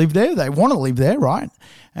need to live there. They want to live there, right?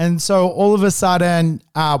 And so all of a sudden,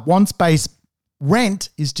 wants-based rent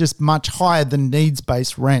is just much higher than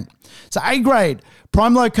needs-based rent. So A-grade,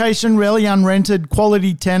 prime location, rarely unrented,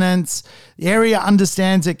 quality tenants. The area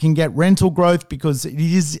understands it can get rental growth because it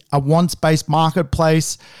is a wants-based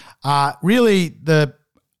marketplace. Really, the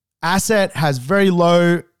asset has very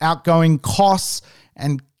low outgoing costs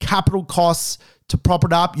and capital costs to prop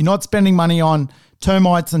it up. You're not spending money on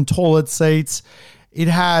termites and toilet seats. It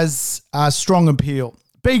has a strong appeal.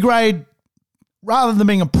 B grade, rather than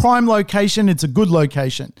being a prime location, it's a good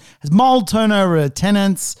location. It has mild turnover of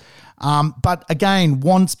tenants, but again,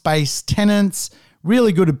 wants-based tenants,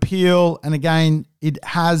 really good appeal. And again, it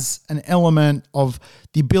has an element of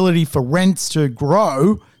the ability for rents to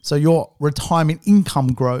grow, so your retirement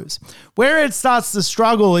income grows. Where it starts to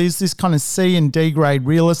struggle is this kind of C and D grade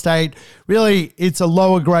real estate. Really, it's a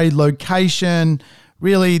lower grade location.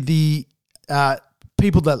 Really, the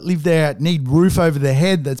people that live there need roof over their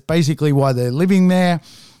head. That's basically why they're living there.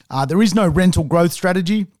 There is no rental growth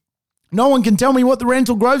strategy. No one can tell me what the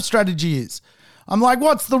rental growth strategy is. I'm like,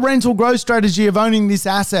 what's the rental growth strategy of owning this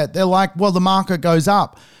asset? They're like, well, the market goes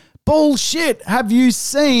up. Bullshit. Have you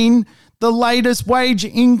seen the latest wage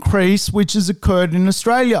increase which has occurred in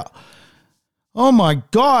Australia? Oh my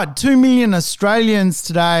God, 2 million Australians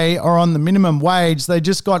today are on the minimum wage. They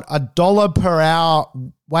just got $1 per hour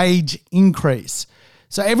wage increase.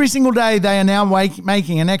 So every single day they are now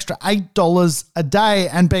making an extra $8 a day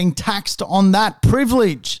and being taxed on that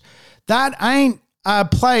privilege. That ain't a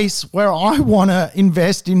place where I want to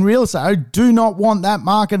invest in real estate. I do not want that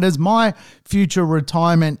market as my future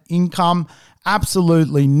retirement income.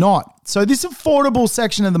 Absolutely not. So this affordable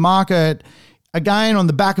section of the market, again, on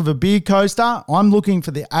the back of a beer coaster, I'm looking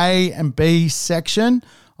for the A and B section.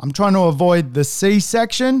 I'm trying to avoid the C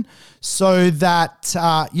section so that,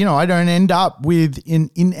 I don't end up with an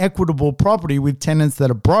inequitable property with tenants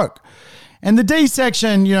that are broke. And the D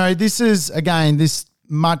section, this is, again, this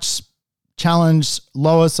much challenged,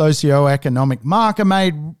 lower socioeconomic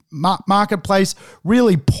marketplace,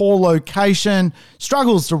 really poor location,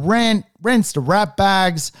 struggles to rents to rat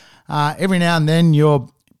bags. Every now and then you're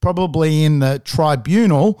probably in the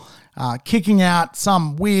tribunal kicking out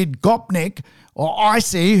some weird gopnik or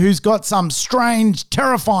icy who's got some strange,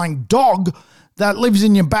 terrifying dog that lives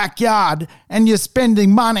in your backyard, and you're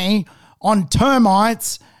spending money on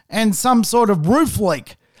termites and some sort of roof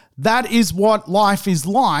leak. That is what life is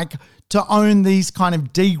like to own these kind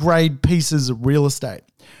of D-grade pieces of real estate.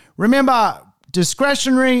 Remember,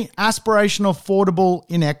 discretionary, aspirational, affordable,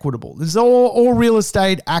 inequitable. This is all real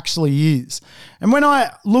estate actually is. And when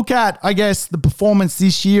I look at, I guess, the performance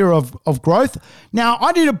this year of growth, now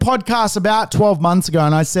I did a podcast about 12 months ago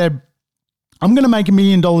and I said, I'm going to make $1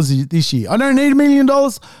 million this year. I don't need $1 million.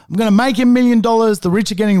 I'm going to make $1 million. The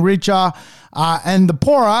rich are getting richer and the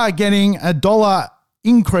poor are getting $1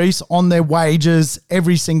 increase on their wages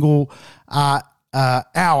every single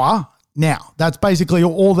hour. Now, that's basically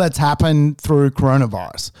all that's happened through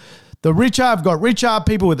coronavirus. The richer have got richer.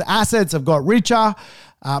 People with assets have got richer.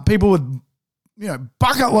 People with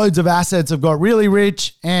bucket loads of assets have got really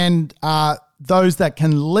rich. And those that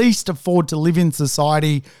can least afford to live in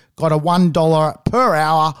society got a $1 per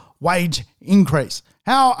hour wage increase.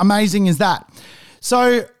 How amazing is that?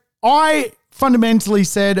 So I fundamentally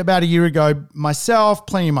said about a year ago, myself,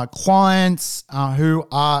 plenty of my clients who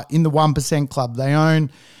are in the 1% club, they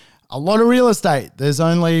own a lot of real estate. There's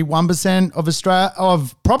only 1% of Australia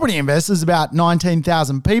of property investors, about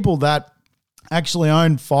 19,000 people that actually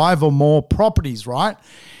own 5 or more properties, right?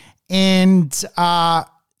 And,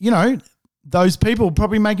 those people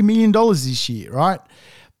probably make $1 million this year, right?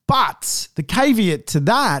 But the caveat to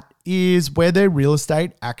that is where their real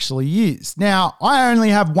estate actually is. Now, I only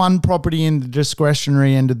have one property in the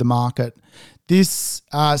discretionary end of the market. This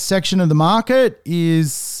section of the market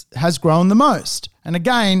has grown the most. And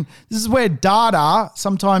again, this is where data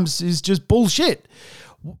sometimes is just bullshit.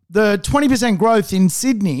 The 20% growth in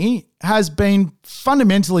Sydney has been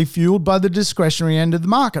fundamentally fueled by the discretionary end of the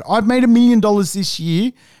market. I've made $1 million this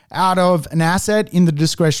year out of an asset in the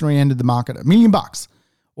discretionary end of the market. $1 million.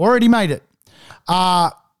 Already made it.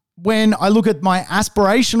 When I look at my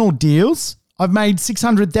aspirational deals, I've made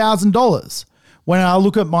 $600,000. When I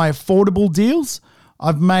look at my affordable deals,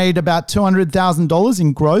 I've made about $200,000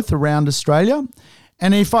 in growth around Australia.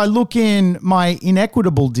 And if I look in my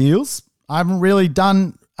inequitable deals, I haven't really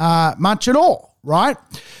done much at all, right?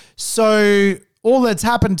 So all that's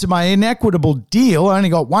happened to my inequitable deal, I only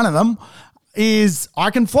got one of them, is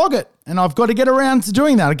I can flog it. And I've got to get around to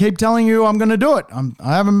doing that. I keep telling you I'm going to do it.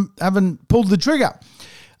 I haven't pulled the trigger.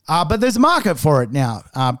 But there's a market for it now.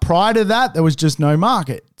 Prior to that, there was just no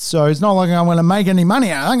market. So it's not like I'm going to make any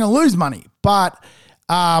money. I'm going to lose money. But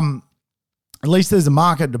at least there's a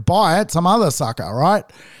market to buy it. Some other sucker, right?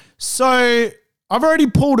 So I've already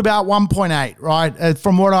pulled about 1.8, right?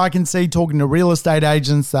 From what I can see, talking to real estate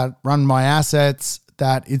agents that run my assets,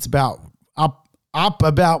 that it's about up up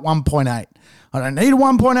about 1.8. I don't need a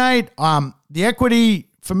 1.8. The equity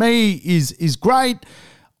for me is great.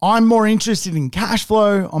 I'm more interested in cash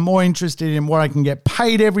flow. I'm more interested in what I can get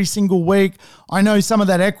paid every single week. I know some of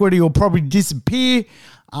that equity will probably disappear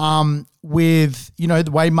with,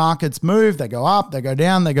 the way markets move. They go up, they go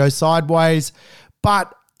down, they go sideways.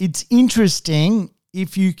 But it's interesting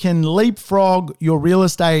if you can leapfrog your real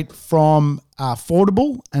estate from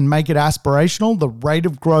affordable and make it aspirational, the rate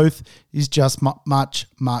of growth is just much,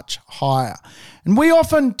 much higher. And we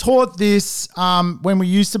often taught this when we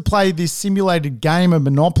used to play this simulated game of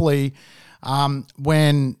Monopoly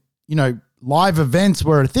when, live events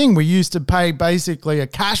were a thing. We used to play basically a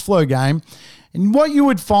cash flow game. And what you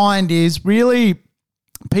would find is really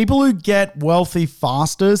people who get wealthy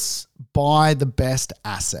fastest buy the best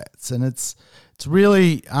assets. And it's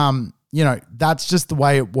really, that's just the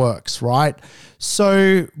way it works, right?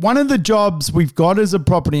 So one of the jobs we've got as a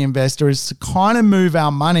property investor is to kind of move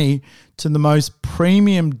our money to the most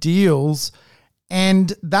premium deals,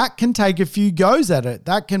 and that can take a few goes at it.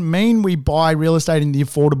 That can mean we buy real estate in the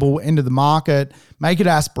affordable end of the market, make it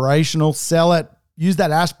aspirational, sell it, use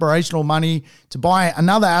that aspirational money to buy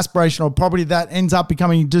another aspirational property that ends up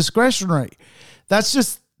becoming discretionary. That's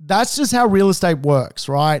just how real estate works,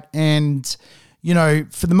 right? And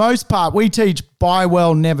for the most part, we teach buy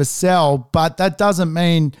well, never sell, but that doesn't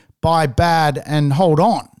mean buy bad and hold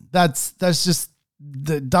on. That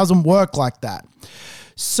doesn't work like that.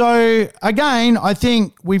 So again, I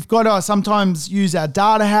think we've got to sometimes use our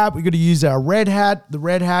data hat. We've got to use our red hat. The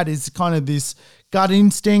red hat is kind of this gut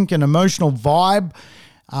instinct and emotional vibe.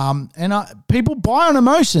 People buy on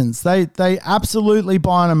emotions. They absolutely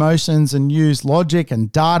buy on emotions and use logic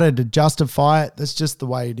and data to justify it. That's just the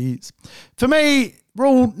way it is. For me,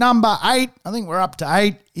 rule number 8, I think we're up to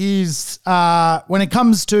 8, is when it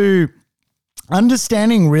comes to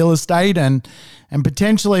understanding real estate and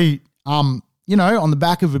potentially, on the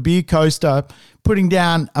back of a beer coaster, putting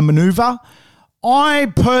down a maneuver.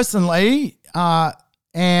 I personally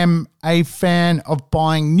am a fan of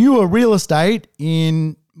buying newer real estate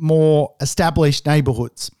in more established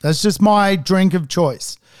neighborhoods. That's just my drink of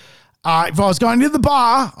choice. If I was going to the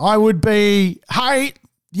bar, I would be, hey,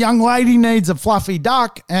 young lady needs a fluffy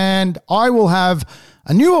duck, and I will have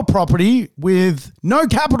a newer property with no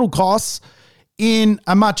capital costs in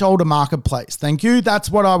a much older marketplace. Thank you. That's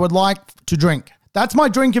what I would like to drink. That's my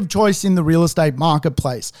drink of choice in the real estate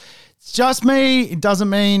marketplace. It's just me. It doesn't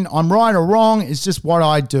mean I'm right or wrong. It's just what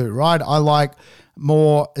I do, right? I like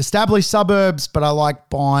more established suburbs, but I like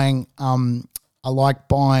buying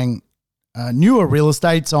newer real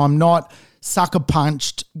estate, so I'm not sucker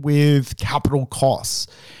punched with capital costs.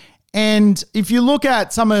 And if you look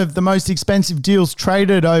at some of the most expensive deals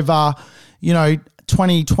traded over,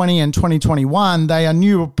 2020 and 2021, they are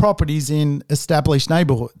newer properties in established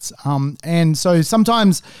neighborhoods. And so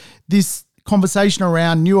sometimes this conversation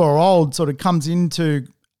around new or old sort of comes into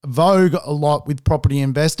vogue a lot with property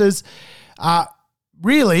investors.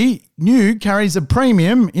 Really, new carries a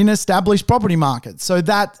premium in established property markets. So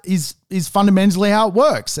that is fundamentally how it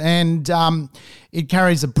works. And it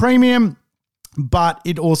carries a premium, but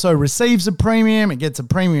it also receives a premium. It gets a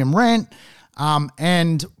premium rent.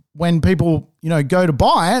 And when people, go to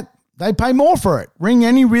buy it, they pay more for it. Ring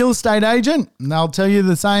any real estate agent and they'll tell you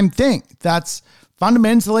the same thing. That's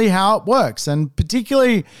fundamentally how it works. And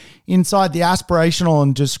particularly inside the aspirational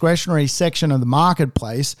and discretionary section of the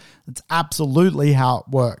marketplace, that's absolutely how it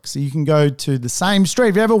works. So you can go to the same street.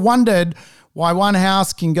 Have you ever wondered why one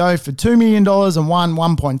house can go for $2 million and one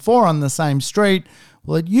 1.4 on the same street?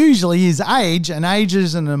 Well, it usually is age, and age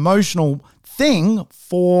is an emotional thing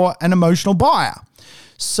for an emotional buyer.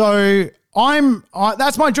 So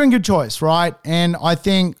that's my drink of choice, right? And I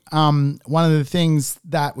think one of the things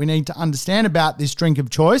that we need to understand about this drink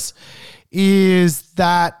of choice is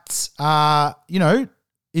that there's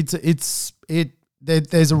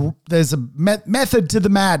a method to the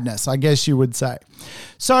madness, I guess you would say.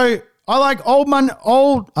 So I like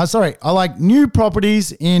I like new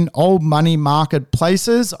properties in old money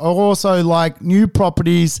marketplaces. I also like new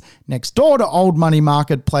properties next door to old money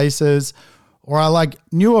marketplaces. Or I like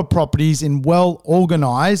newer properties in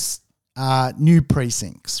well-organized new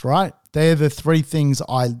precincts, right? They're the three things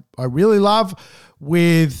I really love,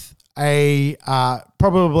 with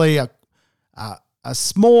probably a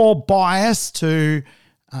small bias to,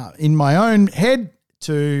 in my own head,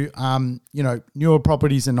 to, newer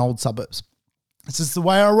properties in old suburbs. It's just the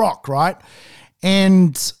way I rock, right?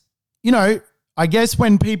 And, I guess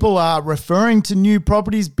when people are referring to new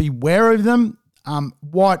properties, beware of them.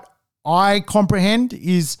 What I comprehend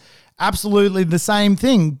is absolutely the same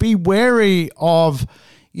thing. Be wary of,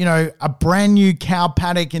 a brand new cow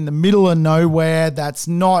paddock in the middle of nowhere that's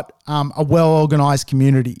not a well-organized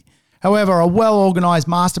community. However, a well-organized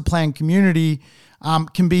master plan community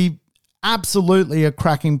can be absolutely a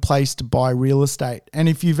cracking place to buy real estate. And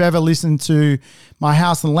if you've ever listened to my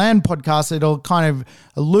House and Land podcast, it'll kind of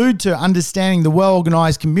allude to understanding the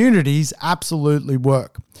well-organized communities absolutely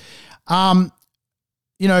work. A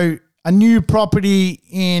new property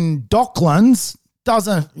in Docklands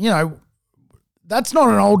doesn't, that's not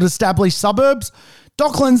an old established suburbs.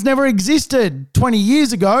 Docklands never existed 20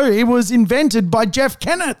 years ago. It was invented by Jeff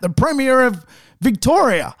Kennett, the Premier of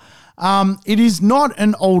Victoria. It is not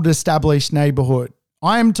an old established neighborhood.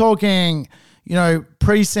 I am talking,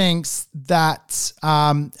 precincts that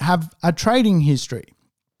have a trading history.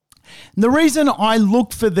 And the reason I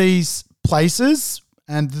look for these places,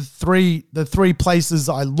 and the three places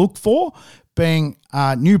I look for being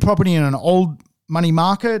new property in an old money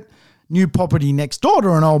market, new property next door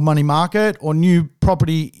to an old money market, or new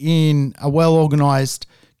property in a well-organized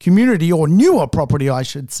community, or newer property, I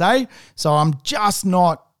should say. So I'm just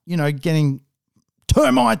not, getting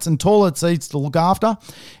termites and toilet seats to look after,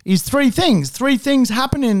 is three things. Three things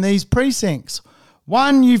happen in these precincts.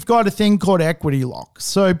 One, you've got a thing called equity lock.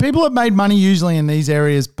 So people have made money usually in these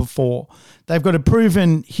areas before. They've got a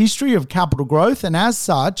proven history of capital growth, and as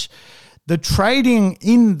such, the trading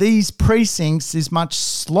in these precincts is much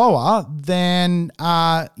slower than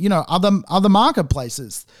other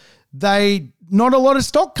marketplaces. Not a lot of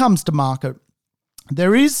stock comes to market.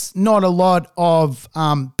 There is not a lot of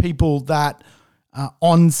people that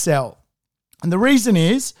on sell. And the reason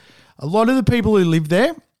is a lot of the people who live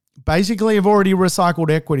there basically have already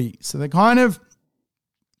recycled equity. So they kind of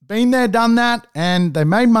been there, done that, and they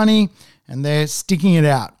made money and they're sticking it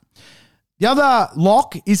out. The other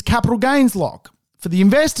lock is capital gains lock. For the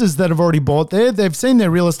investors that have already bought there, they've seen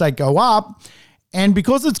their real estate go up, and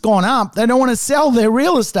because it's gone up, they don't want to sell their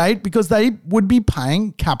real estate because they would be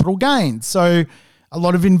paying capital gains. So a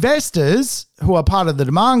lot of investors who are part of the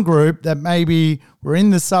demand group that maybe were in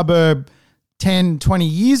the suburb 10, 20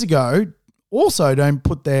 years ago also don't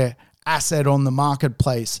put their asset on the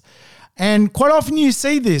marketplace. And quite often you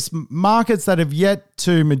see this, markets that have yet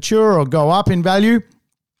to mature or go up in value,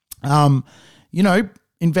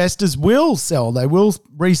 investors will sell. They will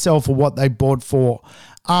resell for what they bought for.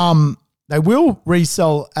 They will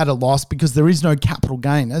resell at a loss because there is no capital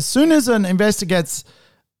gain. As soon as an investor gets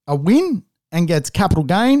a win and gets capital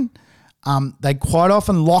gain, they quite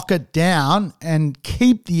often lock it down and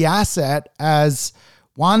keep the asset as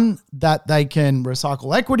one that they can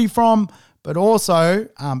recycle equity from, but also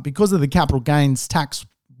because of the capital gains tax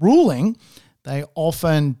ruling, they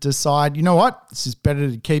often decide, this is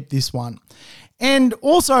better to keep this one. And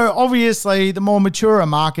also, obviously, the more mature a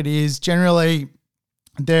market is, generally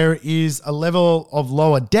there is a level of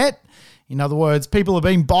lower debt. In other words, people have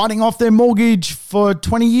been biting off their mortgage for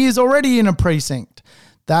 20 years already in a precinct.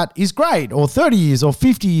 That is great, or 30 years or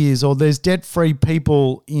 50 years, or there's debt-free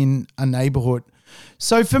people in a neighborhood.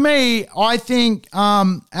 So for me, I think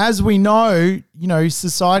as we know,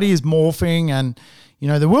 society is morphing, and,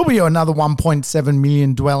 there will be another 1.7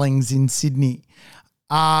 million dwellings in Sydney.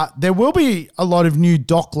 There will be a lot of new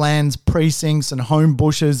Docklands precincts and home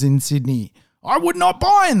bushes in Sydney. I would not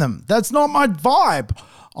buy in them. That's not my vibe.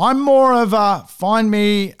 I'm more of a find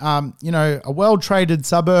me, a well-traded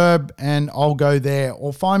suburb and I'll go there.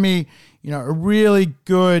 Or find me, a really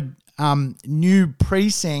good new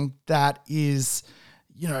precinct that is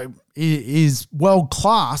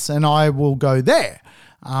world-class and I will go there.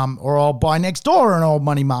 Or I'll buy next door an old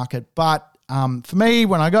money market. But for me,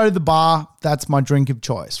 when I go to the bar, that's my drink of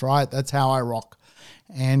choice, right? That's how I rock.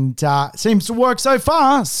 And seems to work so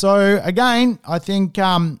far. So again, I think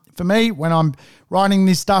for me, when I'm writing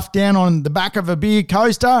this stuff down on the back of a beer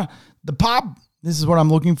coaster, the pub, this is what I'm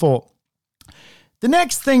looking for. The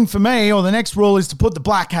next thing for me, or the next rule, is to put the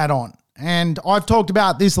black hat on. And I've talked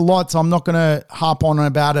about this a lot, so I'm not going to harp on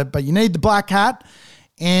about it, but you need the black hat.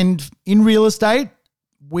 And in real estate,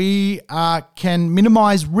 we can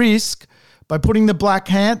minimize risk by putting the black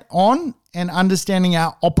hat on and understanding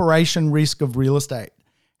our operation risk of real estate.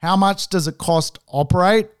 How much does it cost to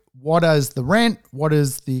operate? What is the rent? What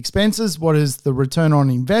is the expenses? What is the return on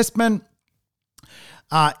investment?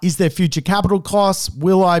 Is there future capital costs?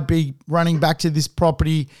 Will I be running back to this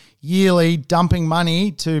property yearly, dumping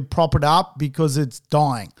money to prop it up because it's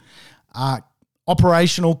dying?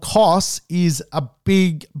 Operational costs is a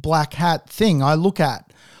big black hat thing I look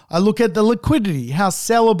at. I look at the liquidity, how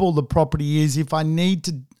sellable the property is if I need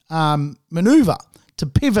to maneuver, to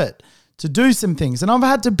pivot, to do some things. And I've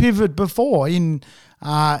had to pivot before in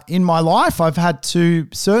in my life. I've had to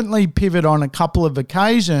certainly pivot on a couple of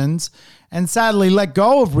occasions and sadly let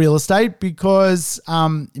go of real estate because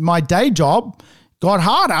my day job got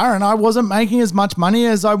harder and I wasn't making as much money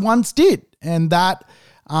as I once did. And that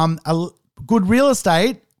a good real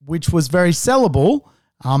estate, which was very sellable,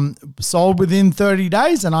 sold within 30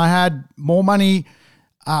 days and I had more money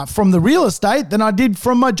from the real estate than I did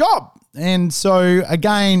from my job. And so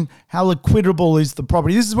again, how liquidable is the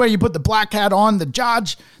property? This is where you put the black hat on, the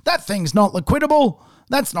judge. That thing's not liquidable.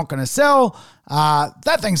 That's not going to sell.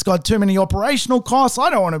 That thing's got too many operational costs. I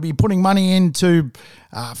don't want to be putting money into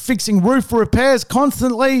fixing roof repairs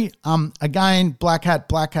constantly. Again, black hat,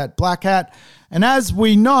 black hat, black hat. And as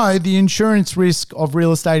we know, the insurance risk of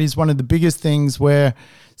real estate is one of the biggest things we're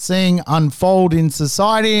seeing unfold in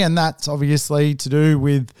society. And that's obviously to do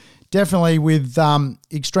with definitely with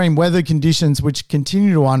extreme weather conditions, which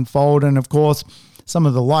continue to unfold. And of course, some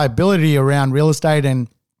of the liability around real estate and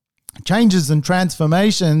changes and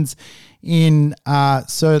transformations in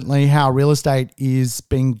certainly how real estate is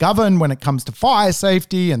being governed when it comes to fire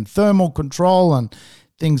safety and thermal control and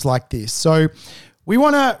things like this. So we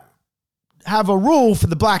want to have a rule for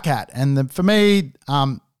the black hat. And for me,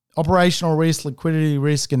 operational risk, liquidity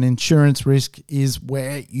risk, and insurance risk is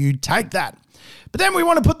where you take that. But then we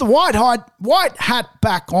want to put the white hat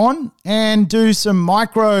back on and do some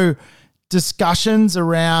micro discussions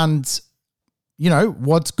around,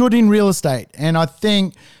 what's good in real estate. And I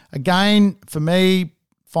think, again, for me,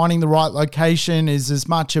 finding the right location is as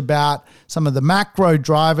much about some of the macro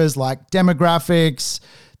drivers like demographics,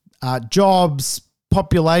 jobs,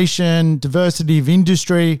 population, diversity of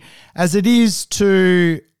industry, as it is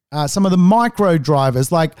to some of the micro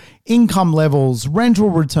drivers like income levels, rental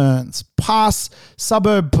returns, past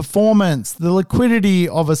suburb performance, the liquidity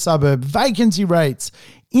of a suburb, vacancy rates,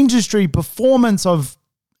 industry performance of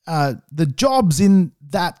the jobs in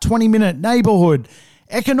that 20-minute neighborhood,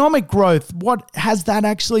 economic growth. What has that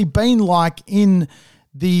actually been like in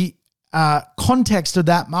the context of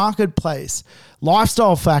that marketplace?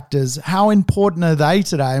 Lifestyle factors, how important are they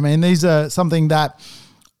today? I mean, these are something that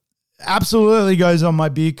absolutely goes on my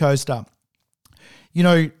beer coaster.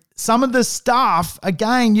 Some of the stuff,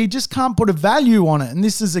 again, you just can't put a value on it. And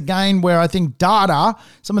this is, again, where I think data,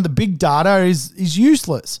 some of the big data is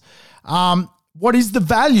useless. What is the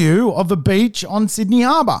value of a beach on Sydney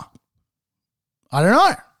Harbour? I don't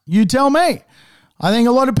know. You tell me. I think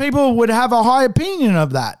a lot of people would have a high opinion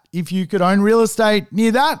of that. If you could own real estate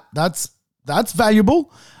near that, that's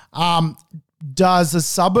valuable. Does a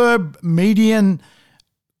suburb median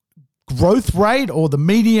growth rate or the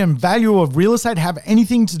median value of real estate have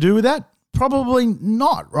anything to do with that? Probably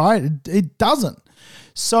not, right? It doesn't.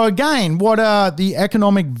 So again, what are the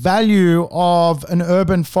economic value of an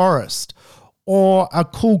urban forest or a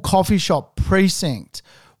cool coffee shop precinct?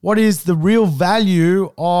 What is the real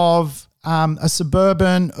value of a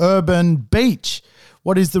suburban urban beach?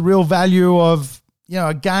 What is the real value of,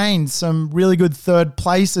 again, some really good third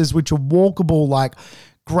places which are walkable, like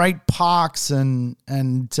great parks and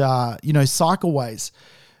cycleways?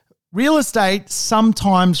 Real estate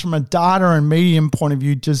sometimes from a data and medium point of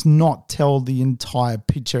view does not tell the entire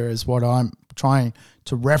picture, is what I'm trying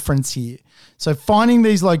to reference here. So finding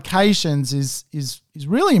these locations is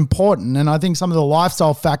really important. And I think some of the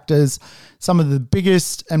lifestyle factors, some of the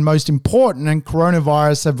biggest and most important, and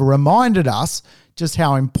coronavirus have reminded us just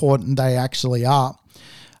how important they actually are.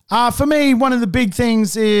 For me, one of the big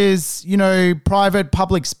things is, private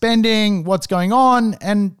public spending, what's going on,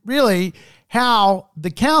 and really how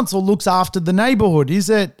the council looks after the neighborhood. Is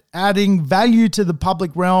it adding value to the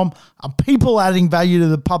public realm? Are people adding value to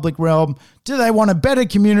the public realm? Do they want a better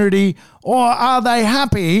community? Or are they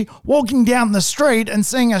happy walking down the street and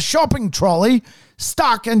seeing a shopping trolley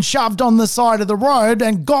stuck and shoved on the side of the road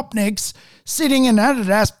and gopniks sitting in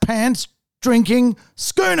Adidas pants drinking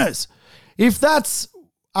schooners? If that's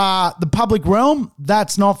the public realm,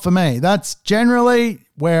 that's not for me. That's generally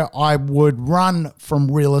where I would run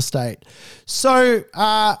from real estate. So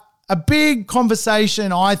a big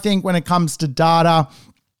conversation, I think, when it comes to data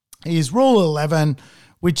is Rule 11,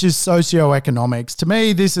 which is socioeconomics. To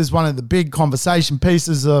me, this is one of the big conversation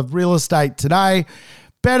pieces of real estate today.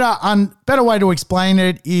 Better way to explain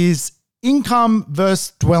it is income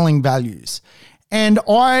versus dwelling values. And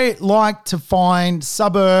I like to find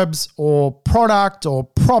suburbs or product or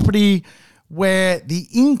property where the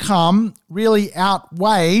income really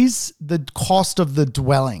outweighs the cost of the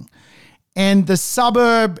dwelling. And the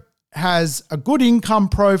suburb has a good income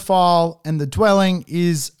profile and the dwelling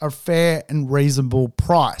is a fair and reasonable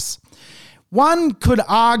price. One could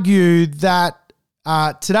argue that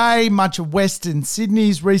today, much of Western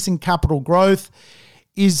Sydney's recent capital growth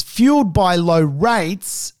is fueled by low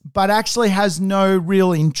rates, but actually has no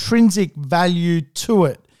real intrinsic value to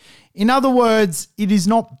it. In other words, it is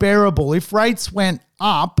not bearable. If rates went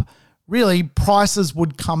up, really prices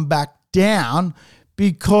would come back down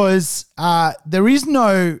because there is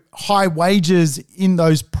no high wages in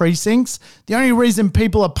those precincts. The only reason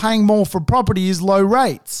people are paying more for property is low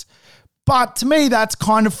rates. But to me, that's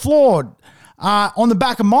kind of flawed. On the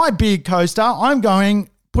back of my beard coaster, I'm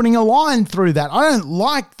putting a line through that. I don't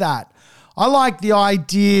like that. I like the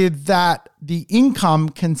idea that the income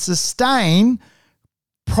can sustain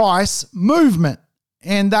price movement.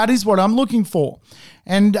 And that is what I'm looking for.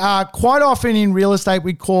 And quite often in real estate,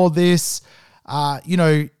 we call this,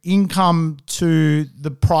 income to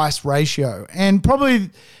the price ratio. And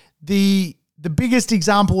probably the biggest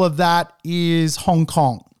example of that is Hong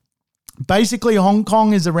Kong. Basically, Hong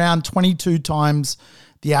Kong is around 22 times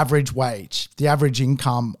the average wage, the average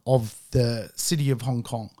income of the city of Hong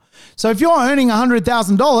Kong. So if you're earning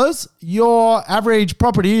 $100,000, your average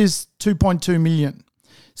property is $2.2 million.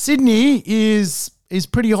 Sydney is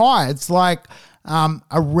pretty high. It's like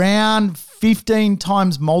around 15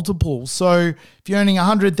 times multiple. So if you're earning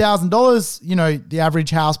 $100,000, the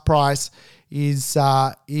average house price is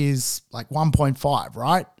like 1.5,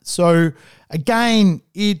 right? So again,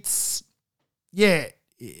 it's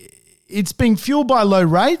being fueled by low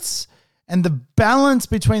rates, and the balance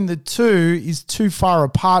between the two is too far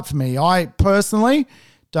apart for me. I personally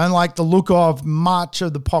don't like the look of much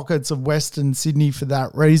of the pockets of Western Sydney for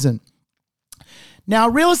that reason. Now,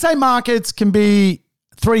 real estate markets can be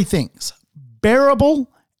three things: bearable,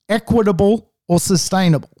 equitable, or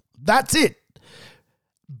sustainable. That's it.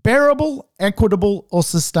 Bearable, equitable, or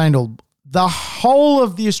sustainable. The whole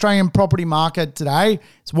of the Australian property market today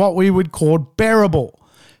is what we would call bearable.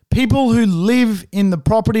 People who live in the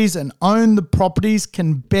properties and own the properties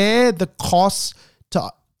can bear the costs to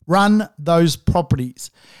run those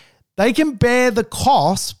properties. They can bear the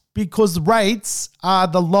costs because rates are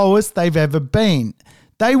the lowest they've ever been.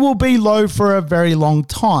 They will be low for a very long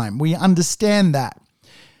time. We understand that.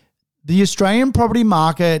 The Australian property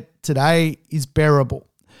market today is bearable.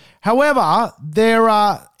 However, there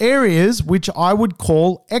are areas which I would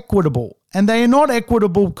call equitable. And they are not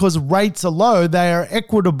equitable because rates are low. They are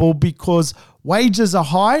equitable because wages are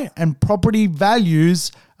high and property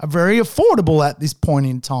values are very affordable at this point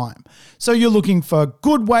in time. So you're looking for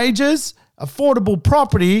good wages, affordable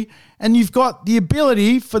property, and you've got the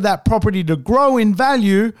ability for that property to grow in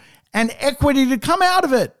value and equity to come out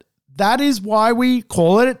of it. That is why we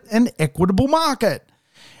call it an equitable market.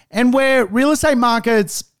 And where real estate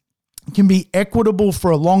markets can be equitable for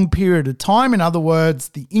a long period of time. In other words,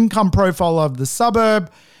 the income profile of the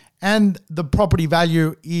suburb and the property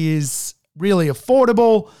value is really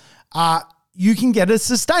affordable. You can get a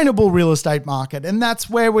sustainable real estate market, and that's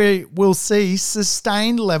where we will see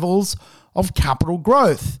sustained levels of capital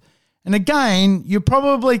growth. And again, you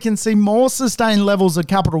probably can see more sustained levels of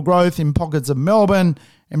capital growth in pockets of Melbourne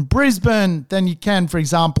and Brisbane than you can, for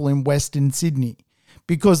example, in Western Sydney,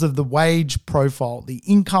 because of the wage profile, the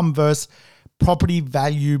income versus property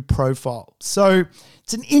value profile. So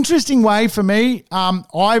it's an interesting way for me.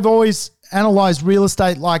 I've always analyzed real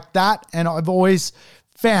estate like that, and I've always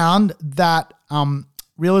found that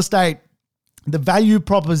real estate, the value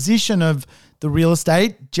proposition of the real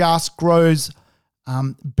estate just grows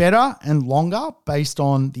better and longer based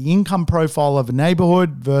on the income profile of a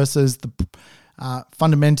neighborhood versus the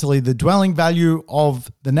fundamentally the dwelling value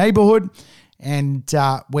of the neighborhood. And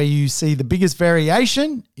where you see the biggest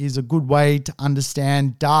variation is a good way to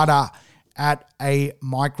understand data at a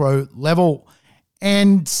micro level.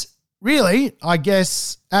 And really, I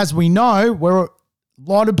guess, as we know, we're a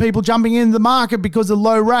lot of people jumping into the market because of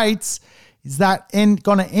low rates. Is that going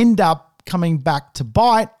to end up coming back to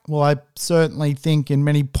bite? Well, I certainly think in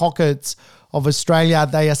many pockets of Australia,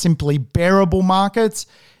 they are simply bearable markets.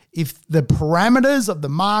 If the parameters of the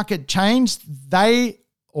market change, they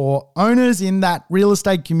or owners in that real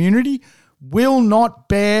estate community will not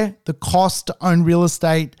bear the cost to own real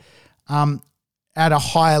estate at a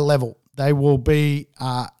higher level. They will be,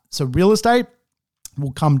 so real estate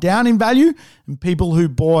will come down in value, and people who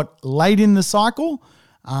bought late in the cycle,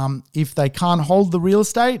 if they can't hold the real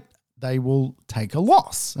estate, they will take a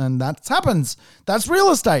loss. And that happens. That's real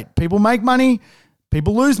estate. People make money,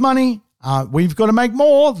 people lose money. We've got to make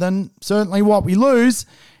more than certainly what we lose.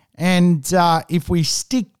 And if we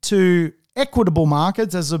stick to equitable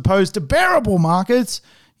markets as opposed to bearable markets,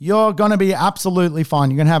 you're going to be absolutely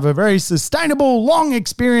fine. You're going to have a very sustainable, long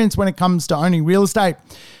experience when it comes to owning real estate.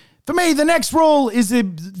 For me, the next rule is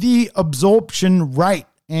the absorption rate.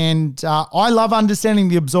 And I love understanding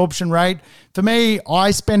the absorption rate. For me,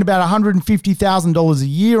 I spend about $150,000 a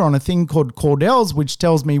year on a thing called Cordell's, which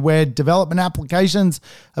tells me where development applications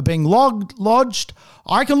are being lodged.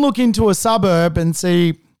 I can look into a suburb and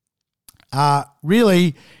see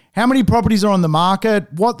really how many properties are on the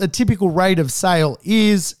market, what the typical rate of sale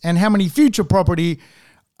is, and how many future properties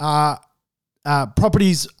are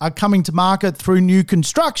coming to market through new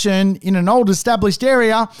construction in an old established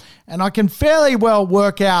area. And I can fairly well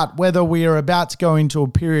work out whether we are about to go into a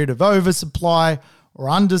period of oversupply or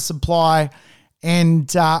undersupply.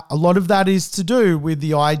 And a lot of that is to do with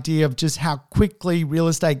the idea of just how quickly real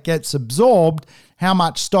estate gets absorbed, how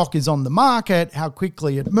much stock is on the market, how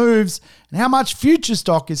quickly it moves, and how much future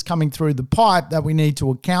stock is coming through the pipe that we need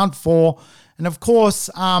to account for. And of course,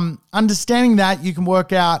 understanding that, you can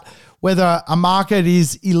work out whether a market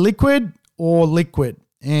is illiquid or liquid.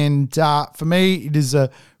 And for me, it is a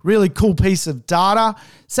really cool piece of data.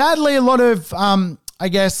 Sadly, a lot of,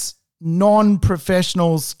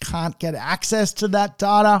 non-professionals can't get access to that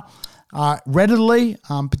data readily,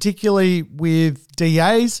 particularly with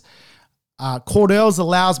DAs. Cordell's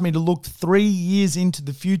allows me to look 3 years into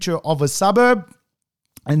the future of a suburb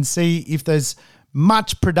and see if there's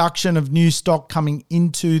much production of new stock coming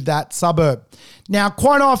into that suburb. Now,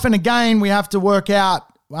 quite often, again, we have to work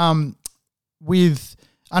out with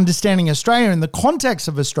understanding Australia in the context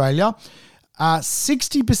of Australia,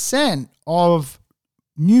 60% of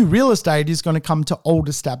new real estate is going to come to old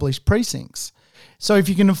established precincts. So if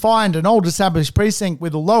you can find an old established precinct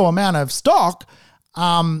with a low amount of stock,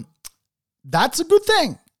 that's a good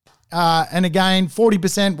thing. And again,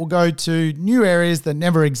 40% will go to new areas that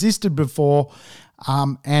never existed before,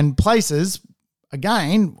 and places,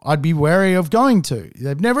 again, I'd be wary of going to.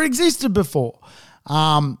 They've never existed before.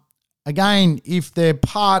 Again, if they're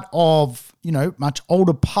part of, much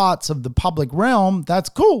older parts of the public realm, that's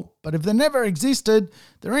cool. But if they never existed,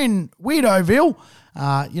 they're in Weirdoville,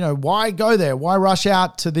 why go there? Why rush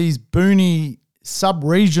out to these boony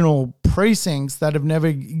sub-regional precincts that have never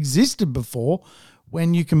existed before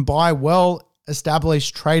when you can buy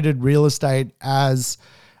well-established traded real estate as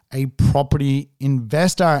a property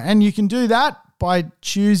investor? And you can do that by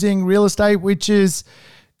choosing real estate which is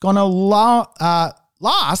going to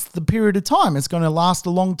last the period of time. It's going to last a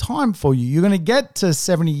long time for you. You're going to get to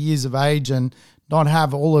 70 years of age and not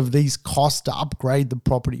have all of these costs to upgrade the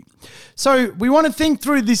property. So we want to think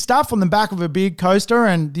through this stuff on the back of a big coaster,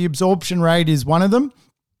 and the absorption rate is one of them.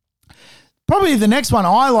 Probably the next one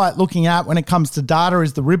I like looking at when it comes to data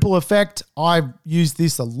is the ripple effect. I've used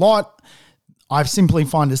this a lot. I simply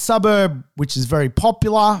find a suburb which is very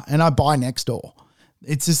popular and I buy next door.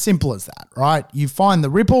 It's as simple as that, right? You find the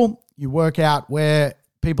ripple, you work out where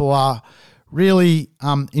people are really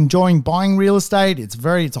enjoying buying real estate. It's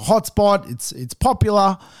a hot spot. It's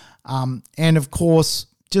popular. And of course,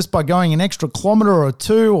 just by going an extra kilometer or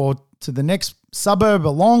two or to the next suburb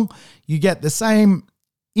along, you get the same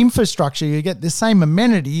infrastructure, you get the same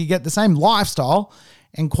amenity, you get the same lifestyle,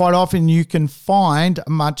 and quite often you can find a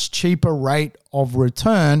much cheaper rate of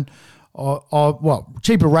return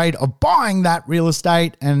cheaper rate of buying that real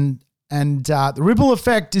estate. And the ripple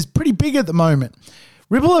effect is pretty big at the moment.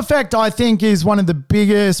 Ripple effect, I think, is one of the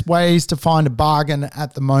biggest ways to find a bargain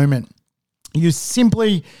at the moment. You're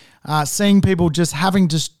simply seeing people just having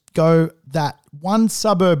to go that one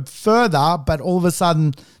suburb further, but all of a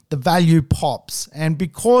sudden the value pops. And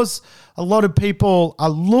because a lot of people are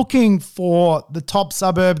looking for the top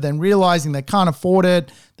suburb, then realizing they can't afford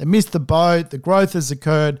it, they missed the boat, the growth has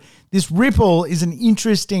occurred. This ripple is an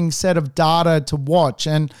interesting set of data to watch.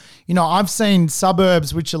 And, I've seen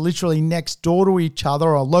suburbs which are literally next door to each other,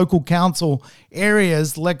 or local council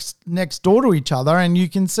areas next door to each other. And you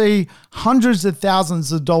can see hundreds of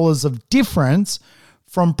thousands of dollars of difference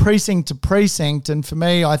from precinct to precinct. And for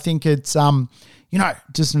me, I think it's,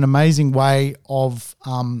 just an amazing way of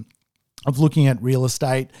looking at real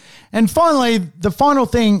estate. And finally, the final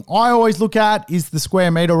thing I always look at is the square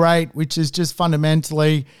meter rate, which is just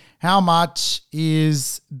fundamentally how much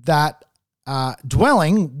is that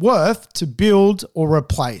dwelling worth to build or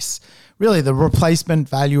replace, really the replacement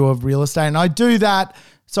value of real estate. And I do that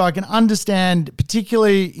so I can understand,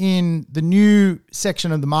 particularly in the new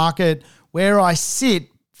section of the market, where I sit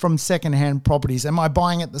from secondhand properties. Am I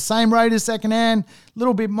buying at the same rate as secondhand? A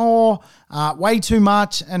little bit more, way too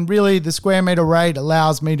much? And really the square meter rate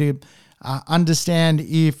allows me to understand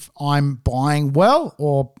if I'm buying well,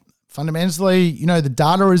 or fundamentally, the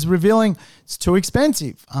data is revealing it's too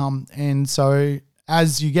expensive. And so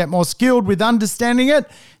as you get more skilled with understanding it,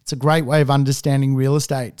 it's a great way of understanding real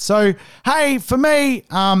estate. So, hey, for me,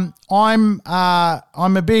 I'm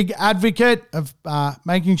a big advocate of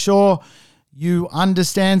making sure you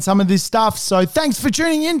understand some of this stuff. So thanks for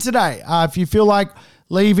tuning in today. If you feel like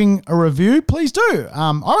leaving a review, please do.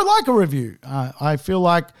 I would like a review. I feel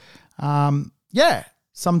like,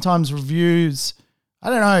 sometimes reviews, I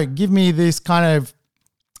don't know, give me this kind of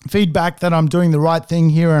feedback that I'm doing the right thing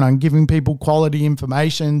here and I'm giving people quality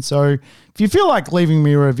information. So if you feel like leaving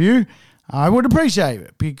me a review, I would appreciate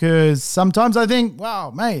it, because sometimes I think,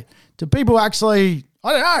 wow, mate, do people actually,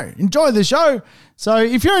 I don't know, enjoy the show? So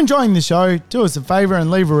if you're enjoying the show, do us a favor and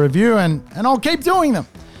leave a review and I'll keep doing them.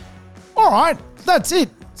 All right, that's it.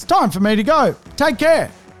 It's time for me to go. Take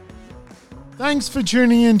care. Thanks for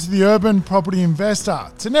tuning in to the Urban Property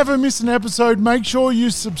Investor. To never miss an episode, make sure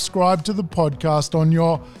you subscribe to the podcast on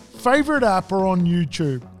your favorite app or on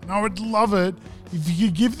YouTube. And I would love it if you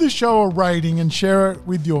could give the show a rating and share it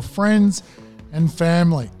with your friends and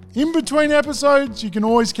family. In between episodes, you can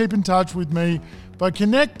always keep in touch with me by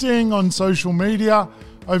connecting on social media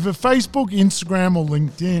over Facebook, Instagram, or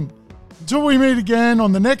LinkedIn. Until we meet again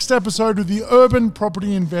on the next episode of the Urban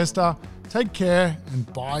Property Investor, take care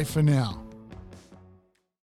and bye for now.